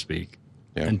shelf, so to speak,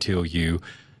 until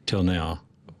now.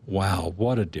 Wow,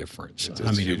 what a difference. It's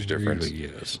a huge difference. Really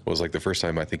is. Well, it was like the first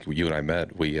time I think you and I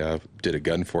met, we did a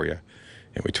gun for you.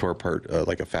 And we tore apart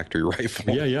like a factory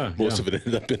rifle. Yeah. Most of it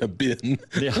ended up in a bin.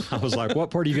 Yeah, I was like, what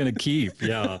part are you going to keep?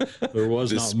 Yeah, there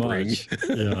was not much.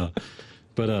 Yeah.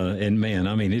 But, and man,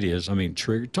 I mean, it is. I mean,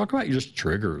 talk about just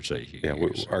triggers that you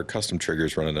use. Our custom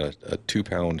triggers running a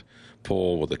 2-pound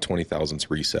pull with a 20 thousandths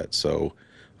reset. So,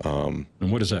 and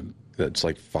what is that? That's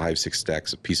like 5-6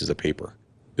 stacks of pieces of paper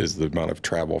is the amount of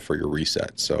travel for your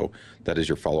reset. So that is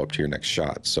your follow-up to your next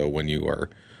shot. So when you are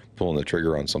pulling the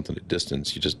trigger on something at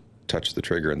distance, you just touch the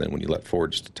trigger, and then when you let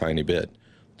forward just a tiny bit,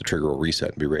 the trigger will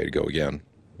reset and be ready to go again.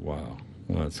 Wow,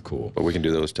 well, that's cool. But we can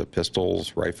do those to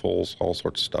pistols, rifles, all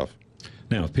sorts of stuff.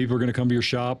 Now, if people are going to come to your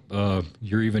shop,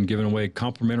 you're even giving away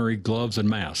complimentary gloves and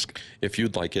masks. If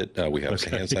you'd like it, we have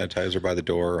hand sanitizer by the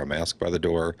door, a mask by the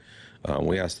door.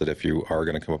 We ask that if you are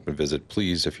going to come up and visit,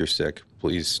 please, if you're sick,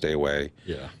 please stay away.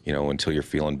 Yeah. You know, until you're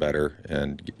feeling better,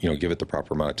 and give it the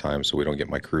proper amount of time so we don't get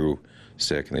my crew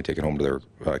sick and they take it home to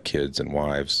their kids and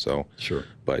wives. So sure.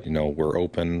 But we're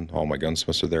open. All my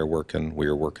gunsmiths are there working. We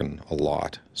are working a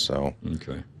lot. So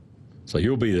okay. So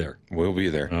you'll be there. We'll be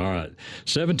there. All right.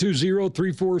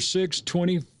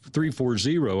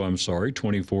 720-346-2340.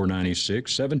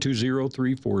 2496.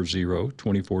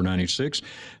 720-340-2496. And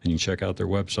you can check out their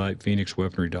website,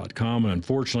 phoenixweaponry.com. And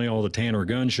unfortunately, all the Tanner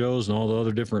gun shows and all the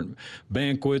other different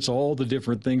banquets, all the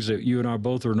different things that you and I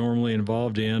both are normally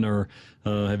involved in are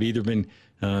have either been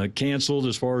canceled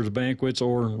as far as banquets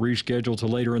or rescheduled to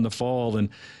later in the fall. And,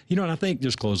 and I think,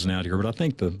 just closing out here, but I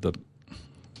think the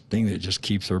thing that just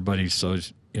keeps everybody so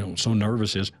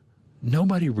nervous is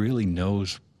nobody really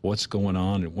knows what's going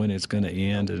on and when it's going to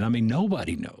end. And I mean,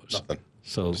 nobody knows. Nothing.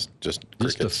 So just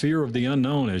the fear of the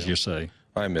unknown, as you say.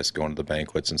 I miss going to the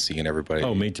banquets and seeing everybody.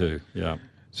 Oh, me too. Yeah.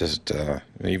 just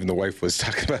even the wife was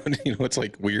talking about, it's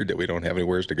like weird that we don't have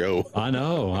anywhere to go. I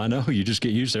know. You just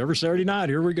get used to every Saturday night.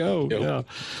 Here we go. Yep. Yeah.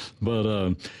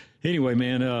 But anyway,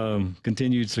 man,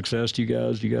 continued success to you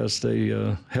guys. You guys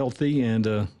stay healthy, and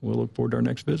we'll look forward to our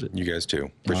next visit. You guys too.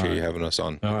 Appreciate you having us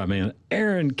on. All right, man.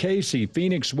 Aaron Casey,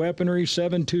 Phoenix Weaponry,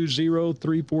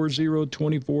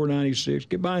 720-340-2496.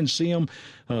 Get by and see them.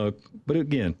 But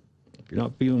again, if you're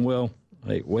not feeling well,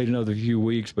 hey, wait another few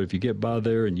weeks, but if you get by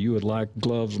there and you would like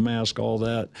gloves, mask, all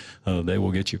that, they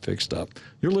will get you fixed up.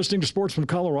 You're listening to Sports from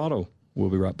Colorado. We'll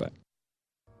be right back.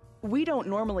 We don't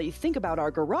normally think about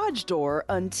our garage door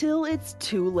until it's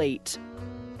too late.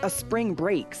 A spring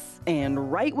breaks,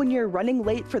 and right when you're running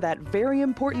late for that very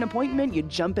important appointment, you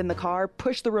jump in the car,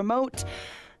 push the remote,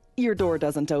 your door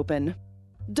doesn't open.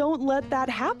 Don't let that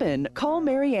happen. Call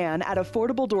Marianne at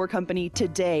Affordable Door Company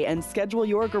today and schedule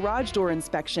your garage door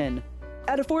inspection.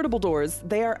 At Affordable Doors,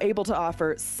 they are able to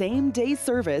offer same-day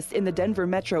service in the Denver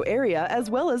metro area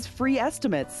as well as free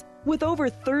estimates. With over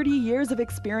 30 years of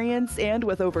experience and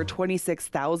with over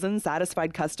 26,000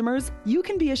 satisfied customers, you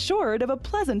can be assured of a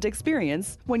pleasant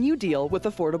experience when you deal with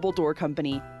Affordable Door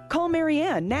Company. Call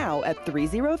Marianne now at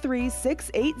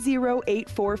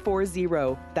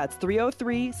 303-680-8440. That's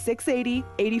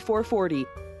 303-680-8440.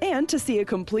 And to see a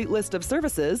complete list of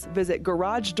services, visit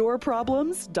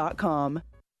garagedoorproblems.com.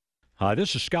 Hi,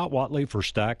 this is Scott Watley for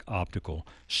Stack Optical.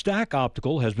 Stack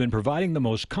Optical has been providing the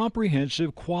most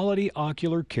comprehensive quality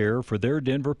ocular care for their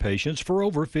Denver patients for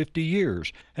over 50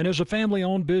 years. And as a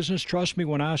family-owned business, trust me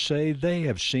when I say they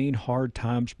have seen hard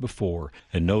times before.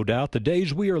 And no doubt the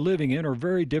days we are living in are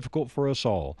very difficult for us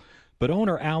all. But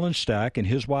owner Alan Stack and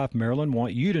his wife Marilyn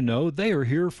want you to know they are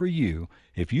here for you.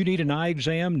 If you need an eye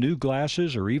exam, new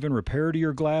glasses, or even repair to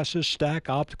your glasses, Stack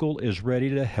Optical is ready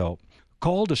to help.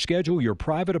 Call to schedule your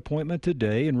private appointment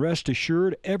today, and rest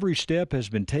assured every step has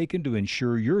been taken to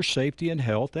ensure your safety and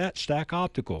health at Stack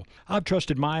Optical. I've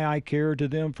trusted my eye care to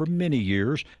them for many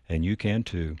years, and you can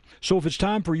too. So if it's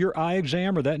time for your eye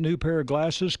exam or that new pair of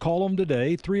glasses, call them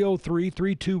today,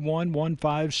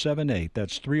 303-321-1578.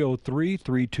 That's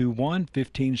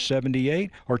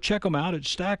 303-321-1578, or check them out at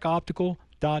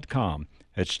stackoptical.com.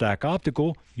 At Stack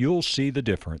Optical, you'll see the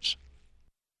difference.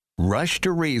 Rush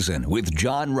to Reason with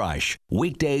John Rush.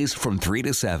 Weekdays from 3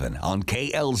 to 7 on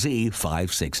KLZ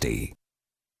 560.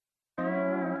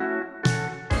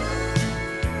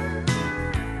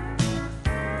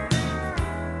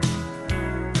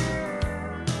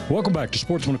 Welcome back to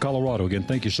Sportsman of Colorado. Again,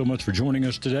 thank you so much for joining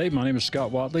us today. My name is Scott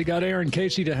Watley. Got Aaron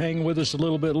Casey to hang with us a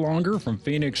little bit longer from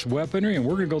Phoenix Weaponry, and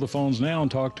we're going to go to the phones now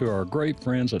and talk to our great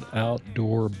friends at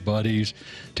Outdoor Buddies,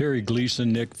 Terry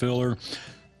Gleason, Nick Filler.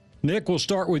 Nick, we'll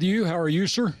start with you. How are you,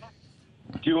 sir?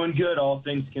 Doing good, all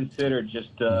things considered. Just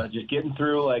getting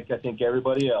through like I think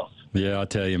everybody else. Yeah, I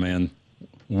tell you, man,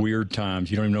 weird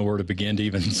times. You don't even know where to begin to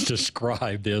even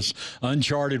describe this.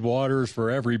 Uncharted waters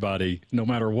for everybody, no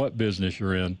matter what business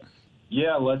you're in.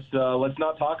 Yeah, let's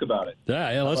not talk about it.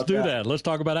 Yeah, let's do that. Let's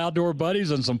talk about Outdoor Buddies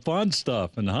and some fun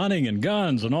stuff and hunting and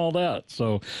guns and all that.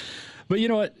 So, but you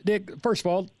know what, Nick, first of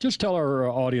all, just tell our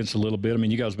audience a little bit. I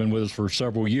mean, you guys have been with us for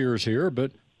several years here,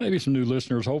 but maybe some new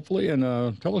listeners, hopefully, and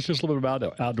tell us just a little bit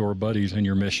about Outdoor Buddies and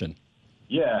your mission.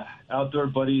 Yeah, Outdoor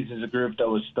Buddies is a group that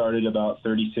was started about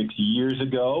 36 years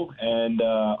ago, and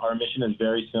our mission is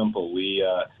very simple. We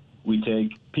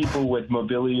take people with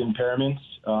mobility impairments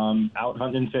out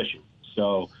hunting and fishing.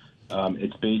 So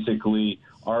it's basically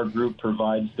our group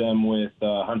provides them with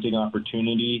hunting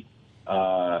opportunity,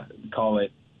 call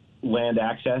it land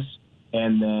access,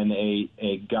 and then a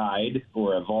guide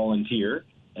or a volunteer.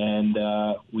 And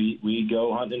we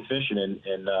go hunting and fishing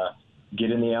and get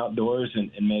in the outdoors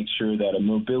and make sure that a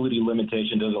mobility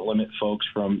limitation doesn't limit folks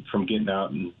from getting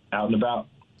out and about.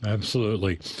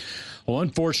 Absolutely. Well,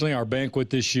 unfortunately, our banquet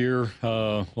this year,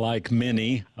 like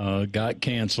many, got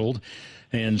canceled.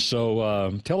 And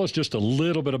so tell us just a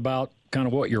little bit about kind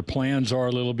of what your plans are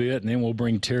a little bit, and then we'll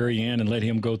bring Terry in and let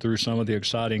him go through some of the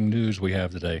exciting news we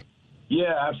have today.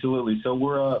 Yeah, absolutely. So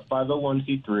we're a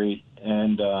 501c3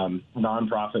 and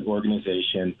nonprofit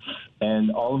organization,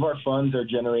 and all of our funds are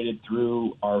generated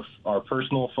through our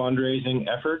personal fundraising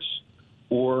efforts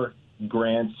or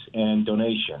grants and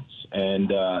donations.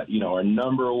 And, our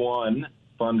number one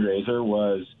fundraiser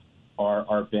was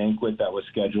our banquet that was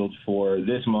scheduled for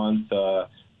this month,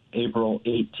 April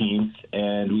 18th,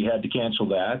 and we had to cancel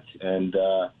that. And,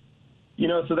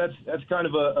 so that's kind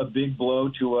of a big blow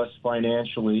to us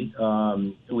financially.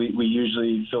 We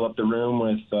usually fill up the room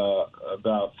with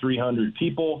about 300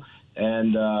 people,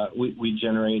 and we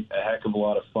generate a heck of a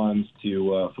lot of funds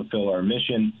to fulfill our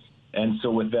mission. And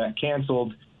so with that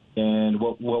canceled, And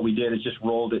what we did is just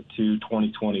rolled it to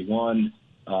 2021.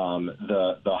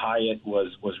 The Hyatt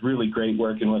was really great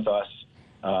working with us.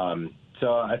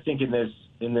 So I think in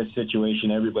this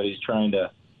situation, everybody's trying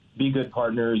to be good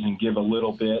partners and give a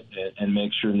little bit and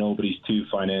make sure nobody's too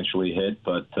financially hit.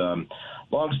 But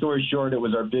long story short, it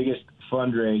was our biggest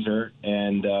fundraiser,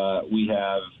 and we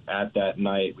have at that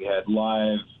night we had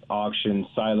live auction,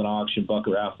 silent auction,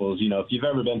 bucket raffles. You know, if you've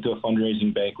ever been to a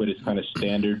fundraising banquet, it's kind of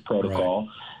standard protocol.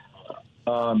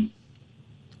 Right.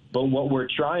 But what we're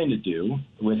trying to do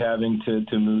with having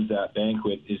to move that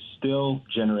banquet is still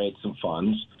generate some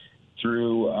funds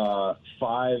through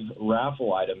 5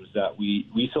 raffle items that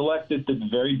we selected at the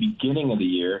very beginning of the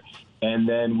year, and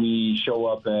then we show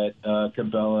up at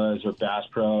Cabela's or Bass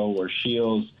Pro or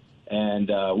Shields, and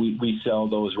we sell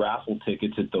those raffle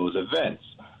tickets at those events.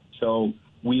 So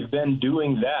we've been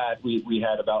doing that. We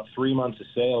had about 3 months of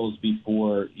sales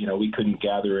before, you know, we couldn't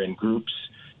gather in groups.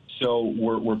 So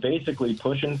we're basically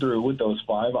pushing through with those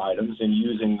 5 items and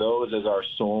using those as our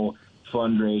sole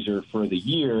fundraiser for the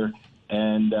year.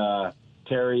 And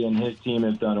Terry and his team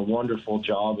have done a wonderful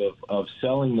job of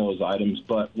selling those items.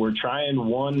 But we're trying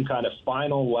one kind of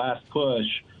final last push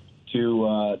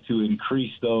to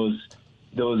increase those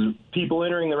people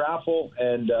entering the raffle.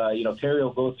 And you know, Terry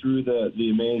will go through the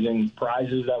amazing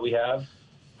prizes that we have.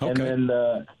 Okay. And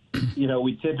then you know,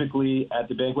 we typically at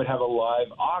the banquet have a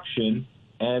live auction,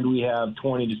 and we have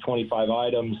 20 to 25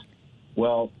 items.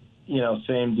 Well, you know,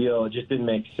 same deal. It just didn't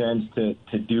make sense to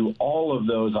do all of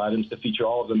those items, to feature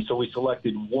all of them. So we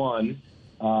selected one,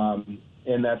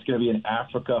 and that's going to be an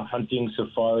Africa hunting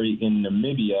safari in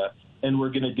Namibia, and we're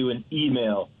going to do an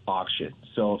email auction.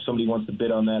 So if somebody wants to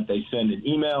bid on that, they send an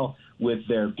email with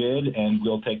their bid, and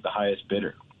we'll take the highest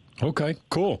bidder. Okay,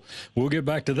 cool. We'll get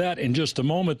back to that in just a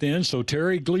moment then. So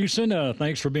Terry Gleason,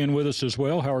 thanks for being with us as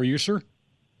well. How are you, sir?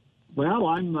 Well,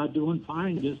 I'm doing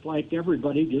fine, just like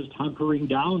everybody, just hunkering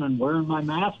down and wearing my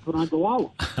mask when I go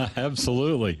out.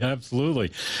 Absolutely,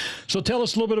 absolutely. So tell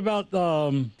us a little bit about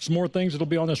some more things that'll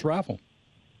be on this raffle.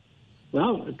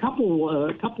 Well, a couple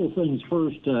of things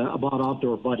first about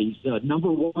Outdoor Buddies.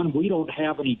 Number one, we don't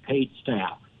have any paid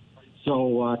staff.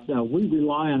 So we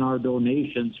rely on our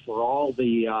donations for all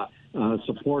the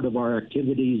support of our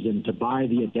activities and to buy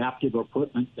the adaptive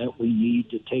equipment that we need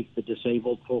to take the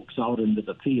disabled folks out into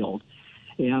the field.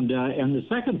 And the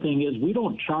second thing is we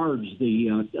don't charge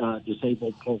the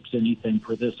disabled folks anything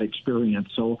for this experience.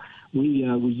 So we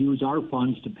use our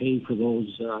funds to pay for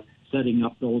those setting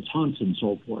up those hunts and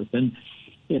so forth. And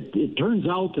it turns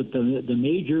out that the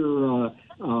major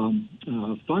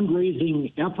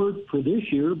fundraising effort for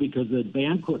this year, because the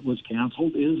banquet was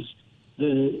canceled, is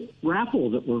the raffle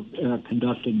that we're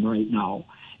conducting right now.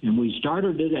 And we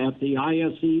started it at the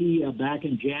ISE back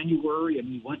in January, and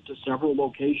we went to several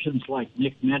locations like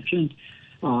Nick mentioned.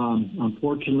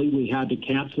 Unfortunately, we had to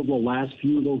cancel the last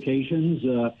few locations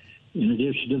in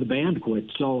addition to the banquet.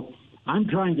 So I'm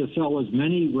trying to sell as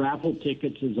many raffle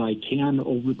tickets as I can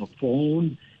over the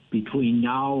phone between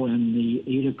now and the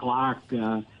 8 o'clock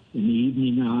in the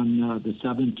evening on the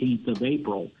 17th of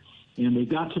April. And they've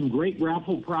got some great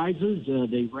raffle prizes.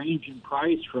 They range in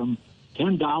price from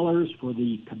 $10 for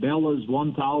the Cabela's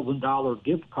 $1,000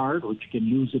 gift card, which you can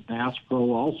use at Bass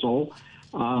Pro also,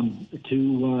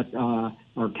 to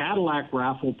our Cadillac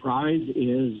raffle prize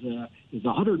is a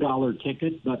 $100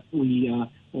 ticket, but we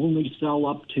only sell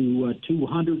up to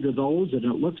 200 of those, and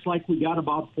it looks like we got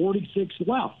about 46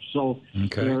 left. So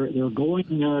they're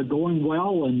going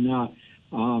well, and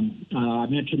I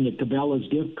mentioned the Cabela's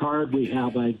gift card. We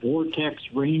have a Vortex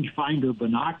rangefinder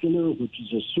binocular, which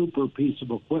is a super piece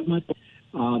of equipment.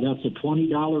 That's a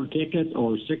 $20 ticket,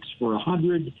 or 6 for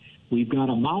 $100. We've got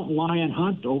a mountain lion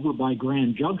hunt over by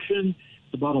Grand Junction.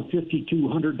 It's about a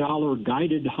 $5,200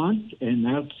 guided hunt, and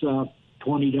that's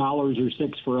 $20 or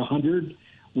 6 for $100.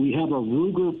 We have a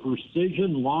Ruger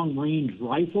Precision long-range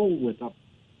rifle with a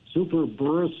Super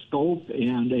Burris scope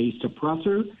and a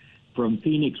suppressor from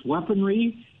Phoenix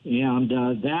Weaponry, and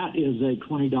that is a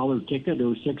 $20 ticket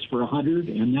or 6 for $100.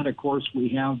 And then, of course, we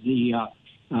have the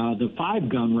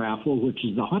 5-gun raffle, which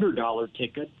is the $100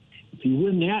 ticket. If you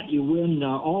win that, you win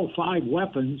all 5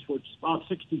 weapons, which is about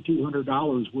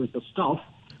 $6,200 worth of stuff.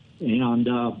 And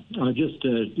just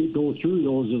to go through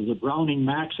those is the Browning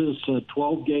Maxus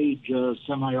 12-gauge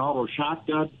semi-auto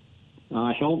shotgun,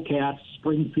 Hellcat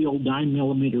Springfield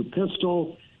 9mm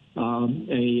pistol,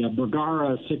 a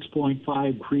Bergara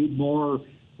 6.5 Creedmoor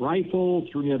rifle,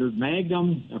 300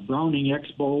 Magnum, a Browning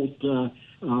X-Bolt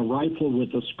rifle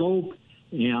with a scope,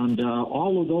 and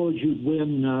all of those you'd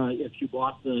win if you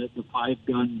bought the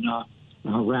 5-gun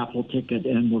raffle ticket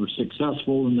and were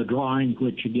successful in the drawing,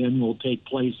 which again will take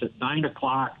place at 9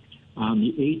 o'clock on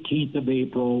the 18th of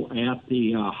April at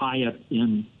the Hyatt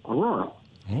in Aurora.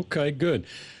 Okay, good.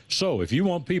 So if you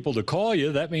want people to call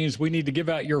you, that means we need to give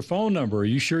out your phone number. Are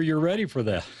you sure you're ready for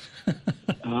that?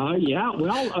 Yeah,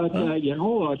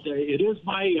 well, it is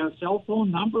my cell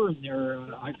phone number,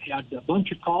 and I've had a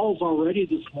bunch of calls already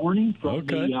this morning from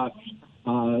the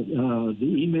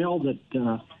email that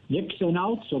Nick sent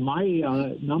out. So my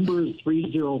number is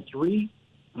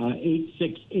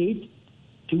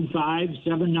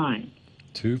 303-868-2579.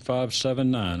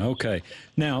 2579. Okay.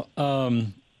 Now,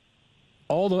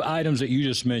 all the items that you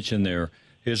just mentioned there,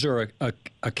 is there a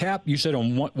cap? You said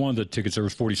on one of the tickets there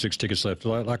was 46 tickets left,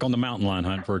 like on the mountain lion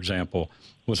hunt, for example.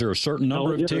 Was there a certain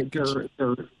number of tickets?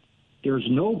 There's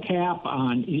no cap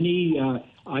on any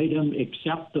item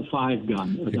except the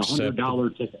 5-gun, the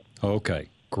 $100 ticket. Okay,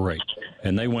 great.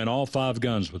 And they went all 5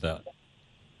 guns with that?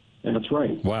 That's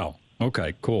right. Wow.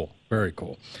 Okay, cool. Very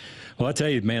cool. Well, I tell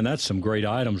you, man, that's some great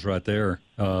items right there.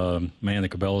 Man, the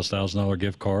Cabela's $1,000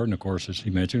 gift card, and of course, as he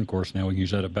mentioned, of course, now we can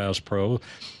use that at Bass Pro,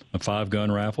 a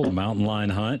 5-gun raffle, the mountain lion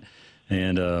hunt,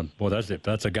 and boy,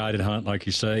 that's a guided hunt, like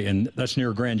you say, and that's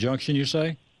near Grand Junction, you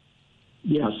say?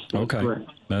 Yes. Okay,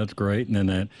 correct. That's great. And then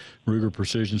that Ruger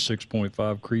Precision 6.5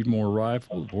 Creedmoor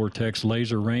rifle, Vortex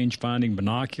laser range finding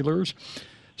binoculars.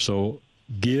 So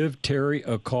give Terry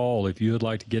a call if you would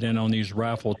like to get in on these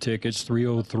raffle tickets,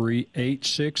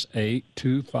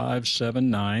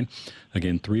 303-868-2579.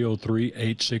 Again,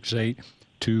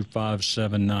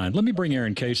 303-868-2579. Let me bring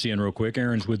Aaron Casey in real quick.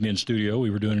 Aaron's with me in studio.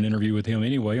 We were doing an interview with him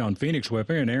anyway on Phoenix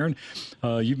Weapon. And Aaron,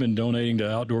 you've been donating to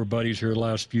Outdoor Buddies here the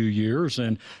last few years,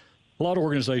 and a lot of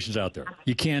organizations out there.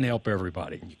 You can't help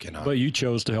everybody. You cannot. But you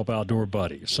chose to help Outdoor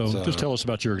Buddies. So just tell us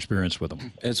about your experience with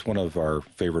them. It's one of our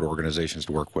favorite organizations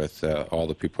to work with. All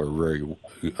the people are very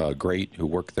great who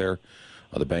work there.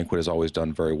 The banquet is always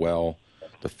done very well.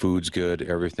 The food's good.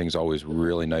 Everything's always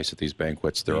really nice at these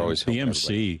banquets. They're always the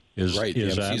MC is right. The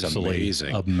MC is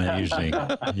amazing.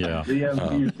 Yeah, the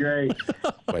MC is great.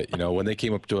 But when they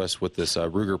came up to us with this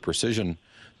Ruger Precision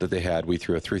that they had, we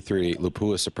threw a 338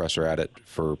 Lapua suppressor at it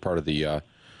for part of the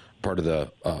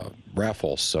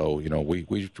raffle. So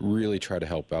we really try to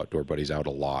help Outdoor Buddies out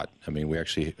a lot. I mean, we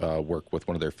actually work with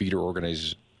one of their feeder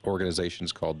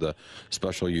organizations called the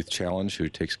Special Youth Challenge, who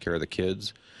takes care of the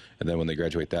kids. And then when they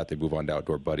graduate that, they move on to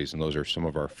Outdoor Buddies, and those are some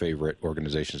of our favorite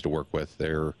organizations to work with.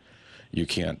 You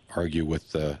can't argue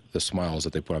with the smiles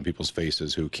that they put on people's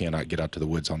faces who cannot get out to the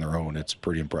woods on their own. It's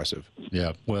pretty impressive.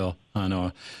 Yeah, well, I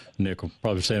know Nick will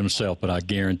probably say it himself, but I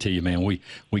guarantee you, man, we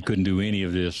couldn't do any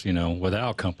of this,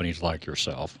 without companies like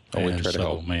yourself. Oh, we try to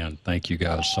help. Man, thank you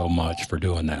guys so much for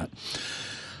doing that.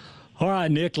 All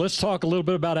right, Nick, let's talk a little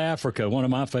bit about Africa, one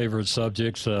of my favorite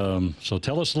subjects. So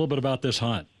tell us a little bit about this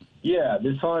hunt. Yeah,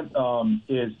 this hunt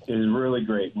is really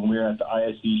great. When we were at the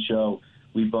ISE show,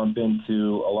 we bump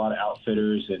into a lot of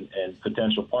outfitters and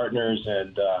potential partners,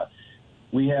 and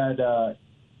we had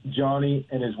Johnny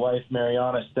and his wife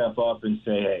Mariana step up and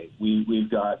say, hey, we've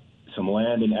got some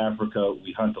land in Africa.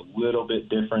 We hunt a little bit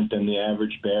different than the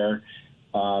average bear,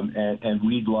 and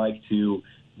we'd like to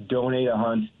donate a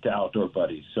hunt to Outdoor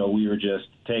Buddies. So we were just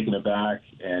taken aback,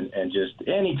 and just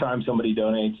anytime somebody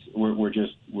donates,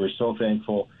 we're so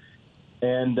thankful.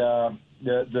 And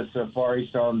the safari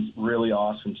sounds really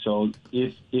awesome. So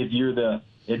if you're the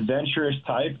adventurous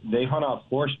type, they hunt off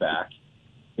horseback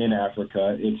in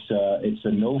Africa. It's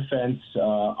a no-fence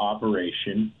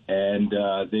operation, and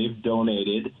they've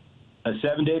donated a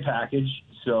 7-day package,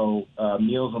 so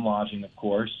meals and lodging, of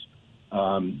course.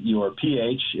 Your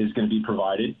pH is going to be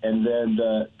provided, and then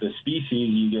the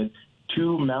species, you get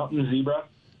 2 mountain zebra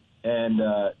and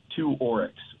 2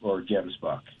 oryx or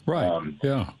gemsbuck. Right.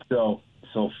 Yeah.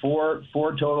 So four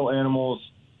total animals.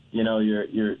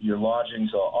 Your lodging.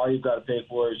 So all you've got to pay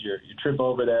for is your trip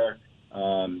over there,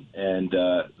 and then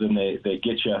they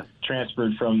get you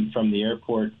transferred from the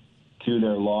airport to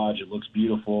their lodge. It looks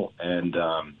beautiful and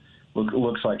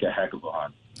looks like a heck of a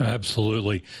hunt.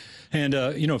 Absolutely. And,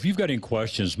 if you've got any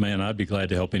questions, man, I'd be glad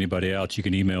to help anybody out. You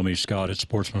can email me, Scott at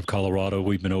Sportsman of Colorado.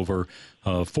 We've been over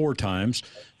 4 times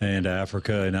in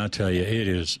Africa, and I tell you, it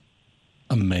is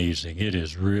amazing. It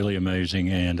is really amazing,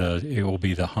 and it will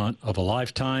be the hunt of a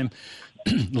lifetime.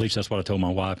 At least that's what I told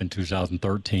my wife in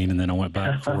 2013, and then I went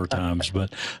back 4 times.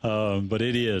 But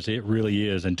it really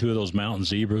is. And 2 of those mountain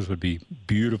zebras would be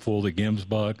beautiful. The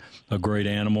gemsbuck, a great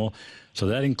animal. So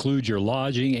that includes your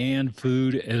lodging and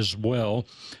food as well.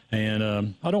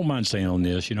 And I don't mind saying on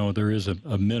this, there is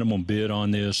a minimum bid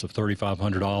on this of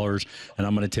 $3,500. And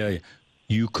I'm going to tell you,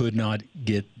 you could not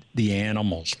get the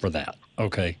animals for that,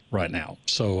 okay, right now.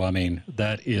 So, I mean,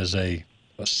 that is a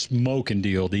smoking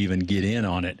deal to even get in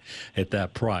on it at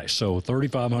that price. So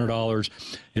 $3,500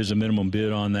 is a minimum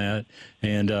bid on that.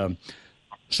 And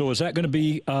so is that going to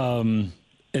be, and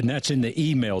that's in the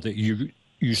email that you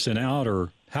sent out, or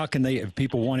how can they, if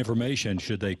people want information,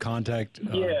 should they contact?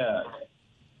 Yeah.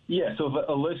 So if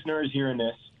a listener is hearing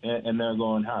this and they're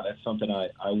going, that's something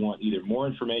I want either more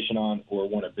information on or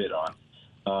want to bid on.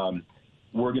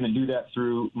 We're going to do that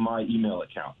through my email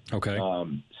account. Okay.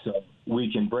 So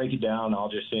we can break it down. I'll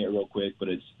just say it real quick, but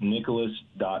it's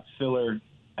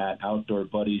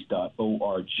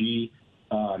nicholas.filler@outdoorbuddies.org.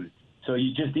 So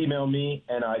you just email me,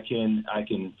 and I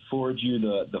can forward you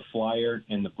the flyer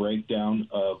and the breakdown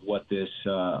of what this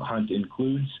hunt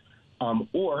includes,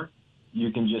 or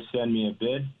you can just send me a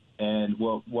bid. And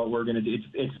what we're going to do,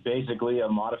 it's basically a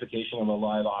modification of a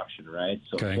live auction, right?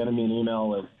 So sending me an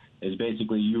email is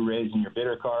basically you raising your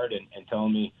bidder card and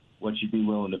telling me what you'd be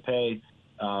willing to pay.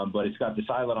 But it's got the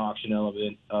silent auction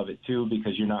element of it too,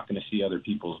 because you're not going to see other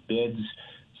people's bids.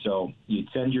 So you'd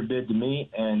send your bid to me,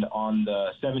 and on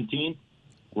the 17th,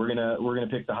 we're gonna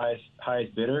pick the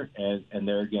highest bidder, and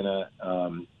they're gonna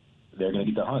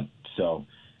get the hunt. So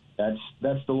that's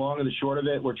the long and the short of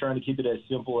it. We're trying to keep it as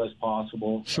simple as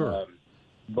possible. Sure.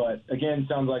 But again,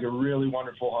 sounds like a really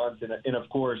wonderful hunt, and of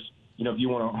course, if you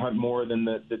want to hunt more than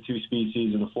the 2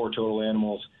 species and the 4 total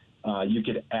animals, you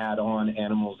could add on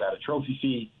animals at a trophy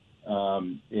fee.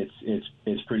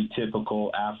 It's pretty typical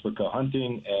Africa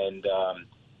hunting, and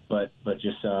but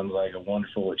just sounds like a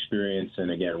wonderful experience.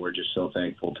 And again, we're just so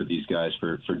thankful to these guys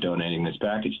for donating this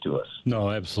package to us. No,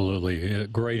 absolutely.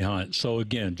 Great hunt. So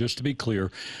again, just to be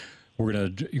clear, we're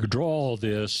going to draw all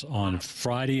this on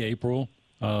Friday, April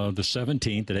the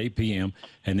 17th at 8 p.m.,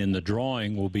 and then the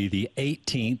drawing will be the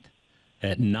 18th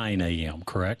at 9 a.m.,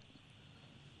 correct?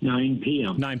 9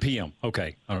 p.m. 9 p.m.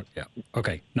 Okay. Yeah.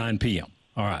 Okay. 9 p.m.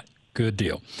 All right. Good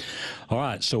deal. All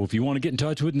right. So if you want to get in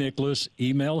touch with Nicholas,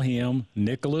 email him,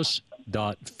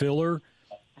 nicholas.filler.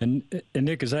 And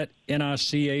Nick, is that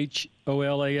Nicholas?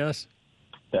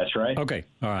 That's right. Okay.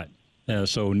 All right.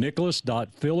 So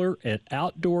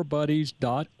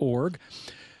nicholas.filler@outdoorbuddies.org.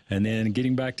 And then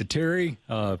getting back to Terry,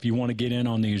 if you want to get in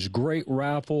on these great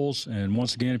raffles, and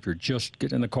once again, if you're just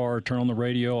getting in the car, turn on the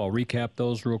radio, I'll recap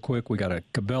those real quick. We got a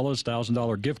Cabela's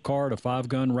 $1,000 gift card, a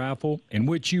 5-gun raffle, in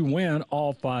which you win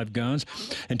all 5 guns.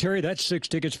 And Terry, that's 6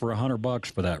 tickets for $100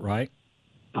 for that, right?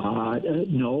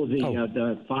 No,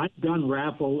 the 5-gun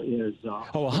raffle is a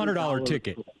 $100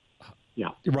 ticket.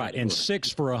 Yeah. Right, and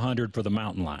 6 for $100 for the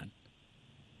mountain lion.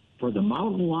 For the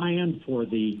mountain lion, for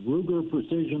the Ruger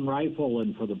precision rifle,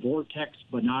 and for the Vortex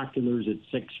binoculars, it's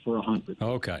 6 for $100.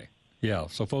 Okay. Yeah.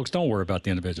 So, folks, don't worry about the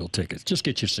individual tickets. Just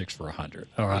get you 6 for $100.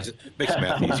 All right. Makes the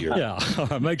math easier.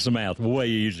 Yeah. Makes the math way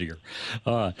easier.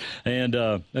 All right. And,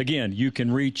 again, you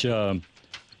can reach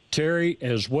Terry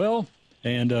as well,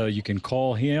 and you can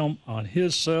call him on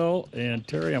his cell. And,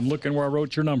 Terry, I'm looking where I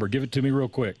wrote your number. Give it to me real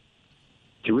quick.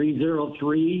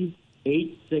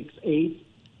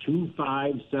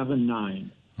 303-868-2579.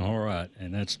 All right.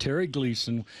 And that's Terry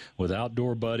Gleason with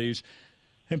Outdoor Buddies.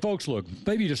 And, folks, look,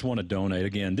 maybe you just want to donate.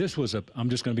 Again, I'm just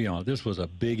going to be honest, this was a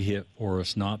big hit for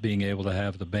us, not being able to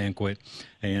have the banquet.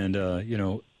 And,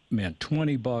 man,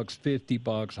 $20, $50,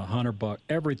 $100,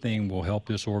 everything will help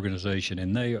this organization.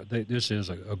 And this is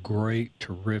a great,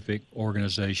 terrific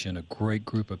organization, a great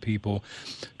group of people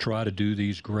try to do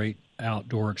these great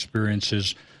outdoor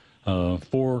experiences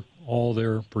for all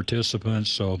their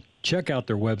participants. So check out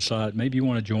their website. Maybe you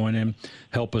want to join them,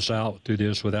 help us out through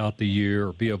this without the year,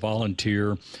 or be a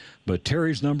volunteer. But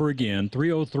Terry's number again,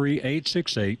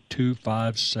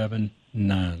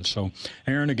 303-868-2579. So,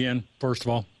 Aaron, again, first of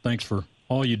all, thanks for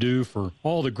all you do for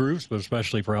all the groups, but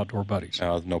especially for Outdoor Buddies.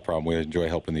 No problem. We enjoy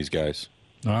helping these guys.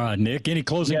 All right, Nick, any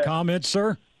closing comments,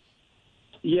 sir?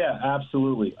 Yeah,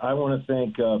 absolutely. I want to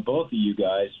thank both of you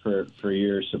guys for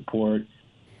your support.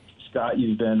 Scott,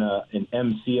 you've been an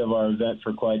MC of our event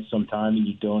for quite some time, and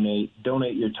you donate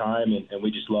your time, and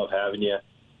we just love having you.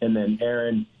 And then,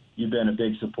 Aaron, you've been a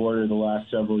big supporter the last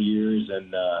several years,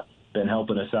 and been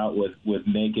helping us out with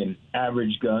making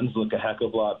average guns look a heck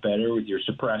of a lot better with your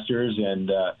suppressors,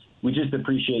 and we just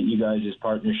appreciate you guys'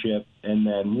 partnership. And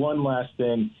then one last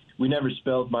thing, we never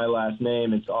spelled my last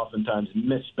name. It's oftentimes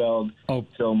misspelled. Oh.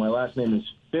 So my last name is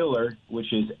Filler,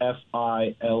 which is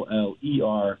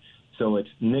Filler. So it's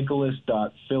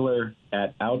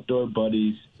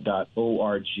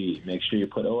nicholas.filler@outdoorbuddies.org. Make sure you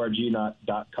put org, not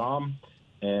 .com.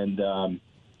 And,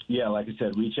 like I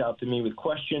said, reach out to me with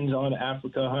questions on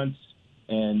Africa hunts.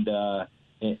 And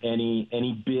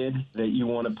any bid that you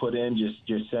want to put in,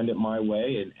 just send it my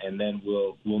way, and then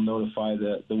we'll notify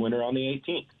the winner on the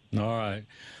 18th. All right.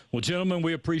 Well, gentlemen,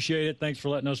 we appreciate it. Thanks for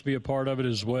letting us be a part of it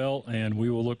as well, and we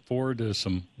will look forward to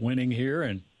some winning here.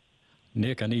 And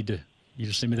Nick, I need you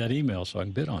to send me that email so I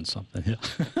can bid on something.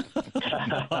 Absolutely.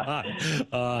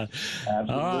 All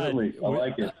right. I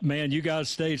like it. Man, you guys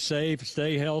stay safe,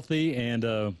 stay healthy, and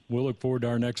we'll look forward to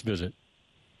our next visit.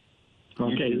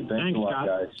 Okay, thanks, a lot, Scott.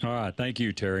 guys. All right. Thank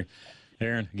you, Terry.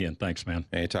 Aaron, again, thanks, man.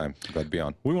 Anytime. Glad to be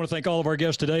on. We want to thank all of our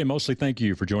guests today, and mostly thank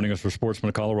you for joining us for Sportsman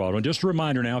of Colorado. And just a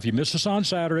reminder now, if you miss us on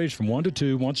Saturdays from 1 to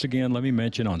 2, once again, let me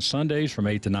mention on Sundays from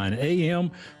 8 to 9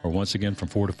 a.m., or once again from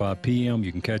 4 to 5 p.m.,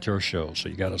 you can catch our shows. So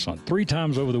you got us on 3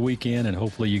 times over the weekend, and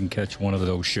hopefully you can catch one of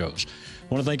those shows.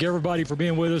 I want to thank everybody for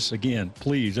being with us. Again,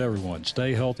 please, everyone,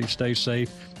 stay healthy, stay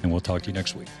safe, and we'll talk to you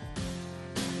next week.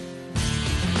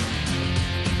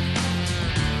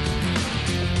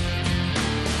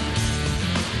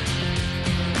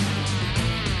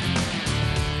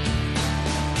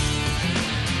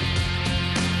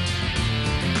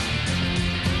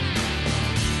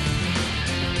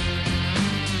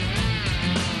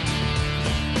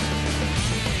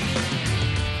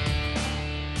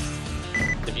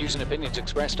 Opinions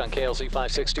expressed on KLZ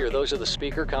 560 are those of the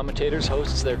speaker, commentators,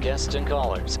 hosts, their guests, and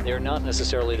callers. They are not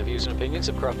necessarily the views and opinions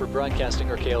of Crawford Broadcasting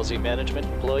or KLZ management,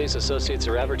 employees, associates,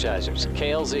 or advertisers.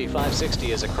 KLZ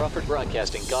 560 is a Crawford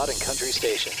Broadcasting God and Country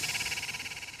station.